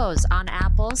our shows on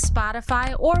Apple,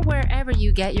 Spotify, or wherever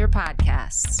you get your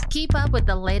podcasts. Keep up with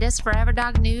the latest Forever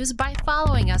Dog news by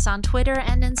following us on Twitter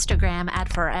and Instagram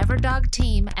at Forever Dog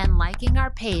Team and liking our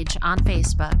page on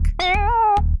Facebook.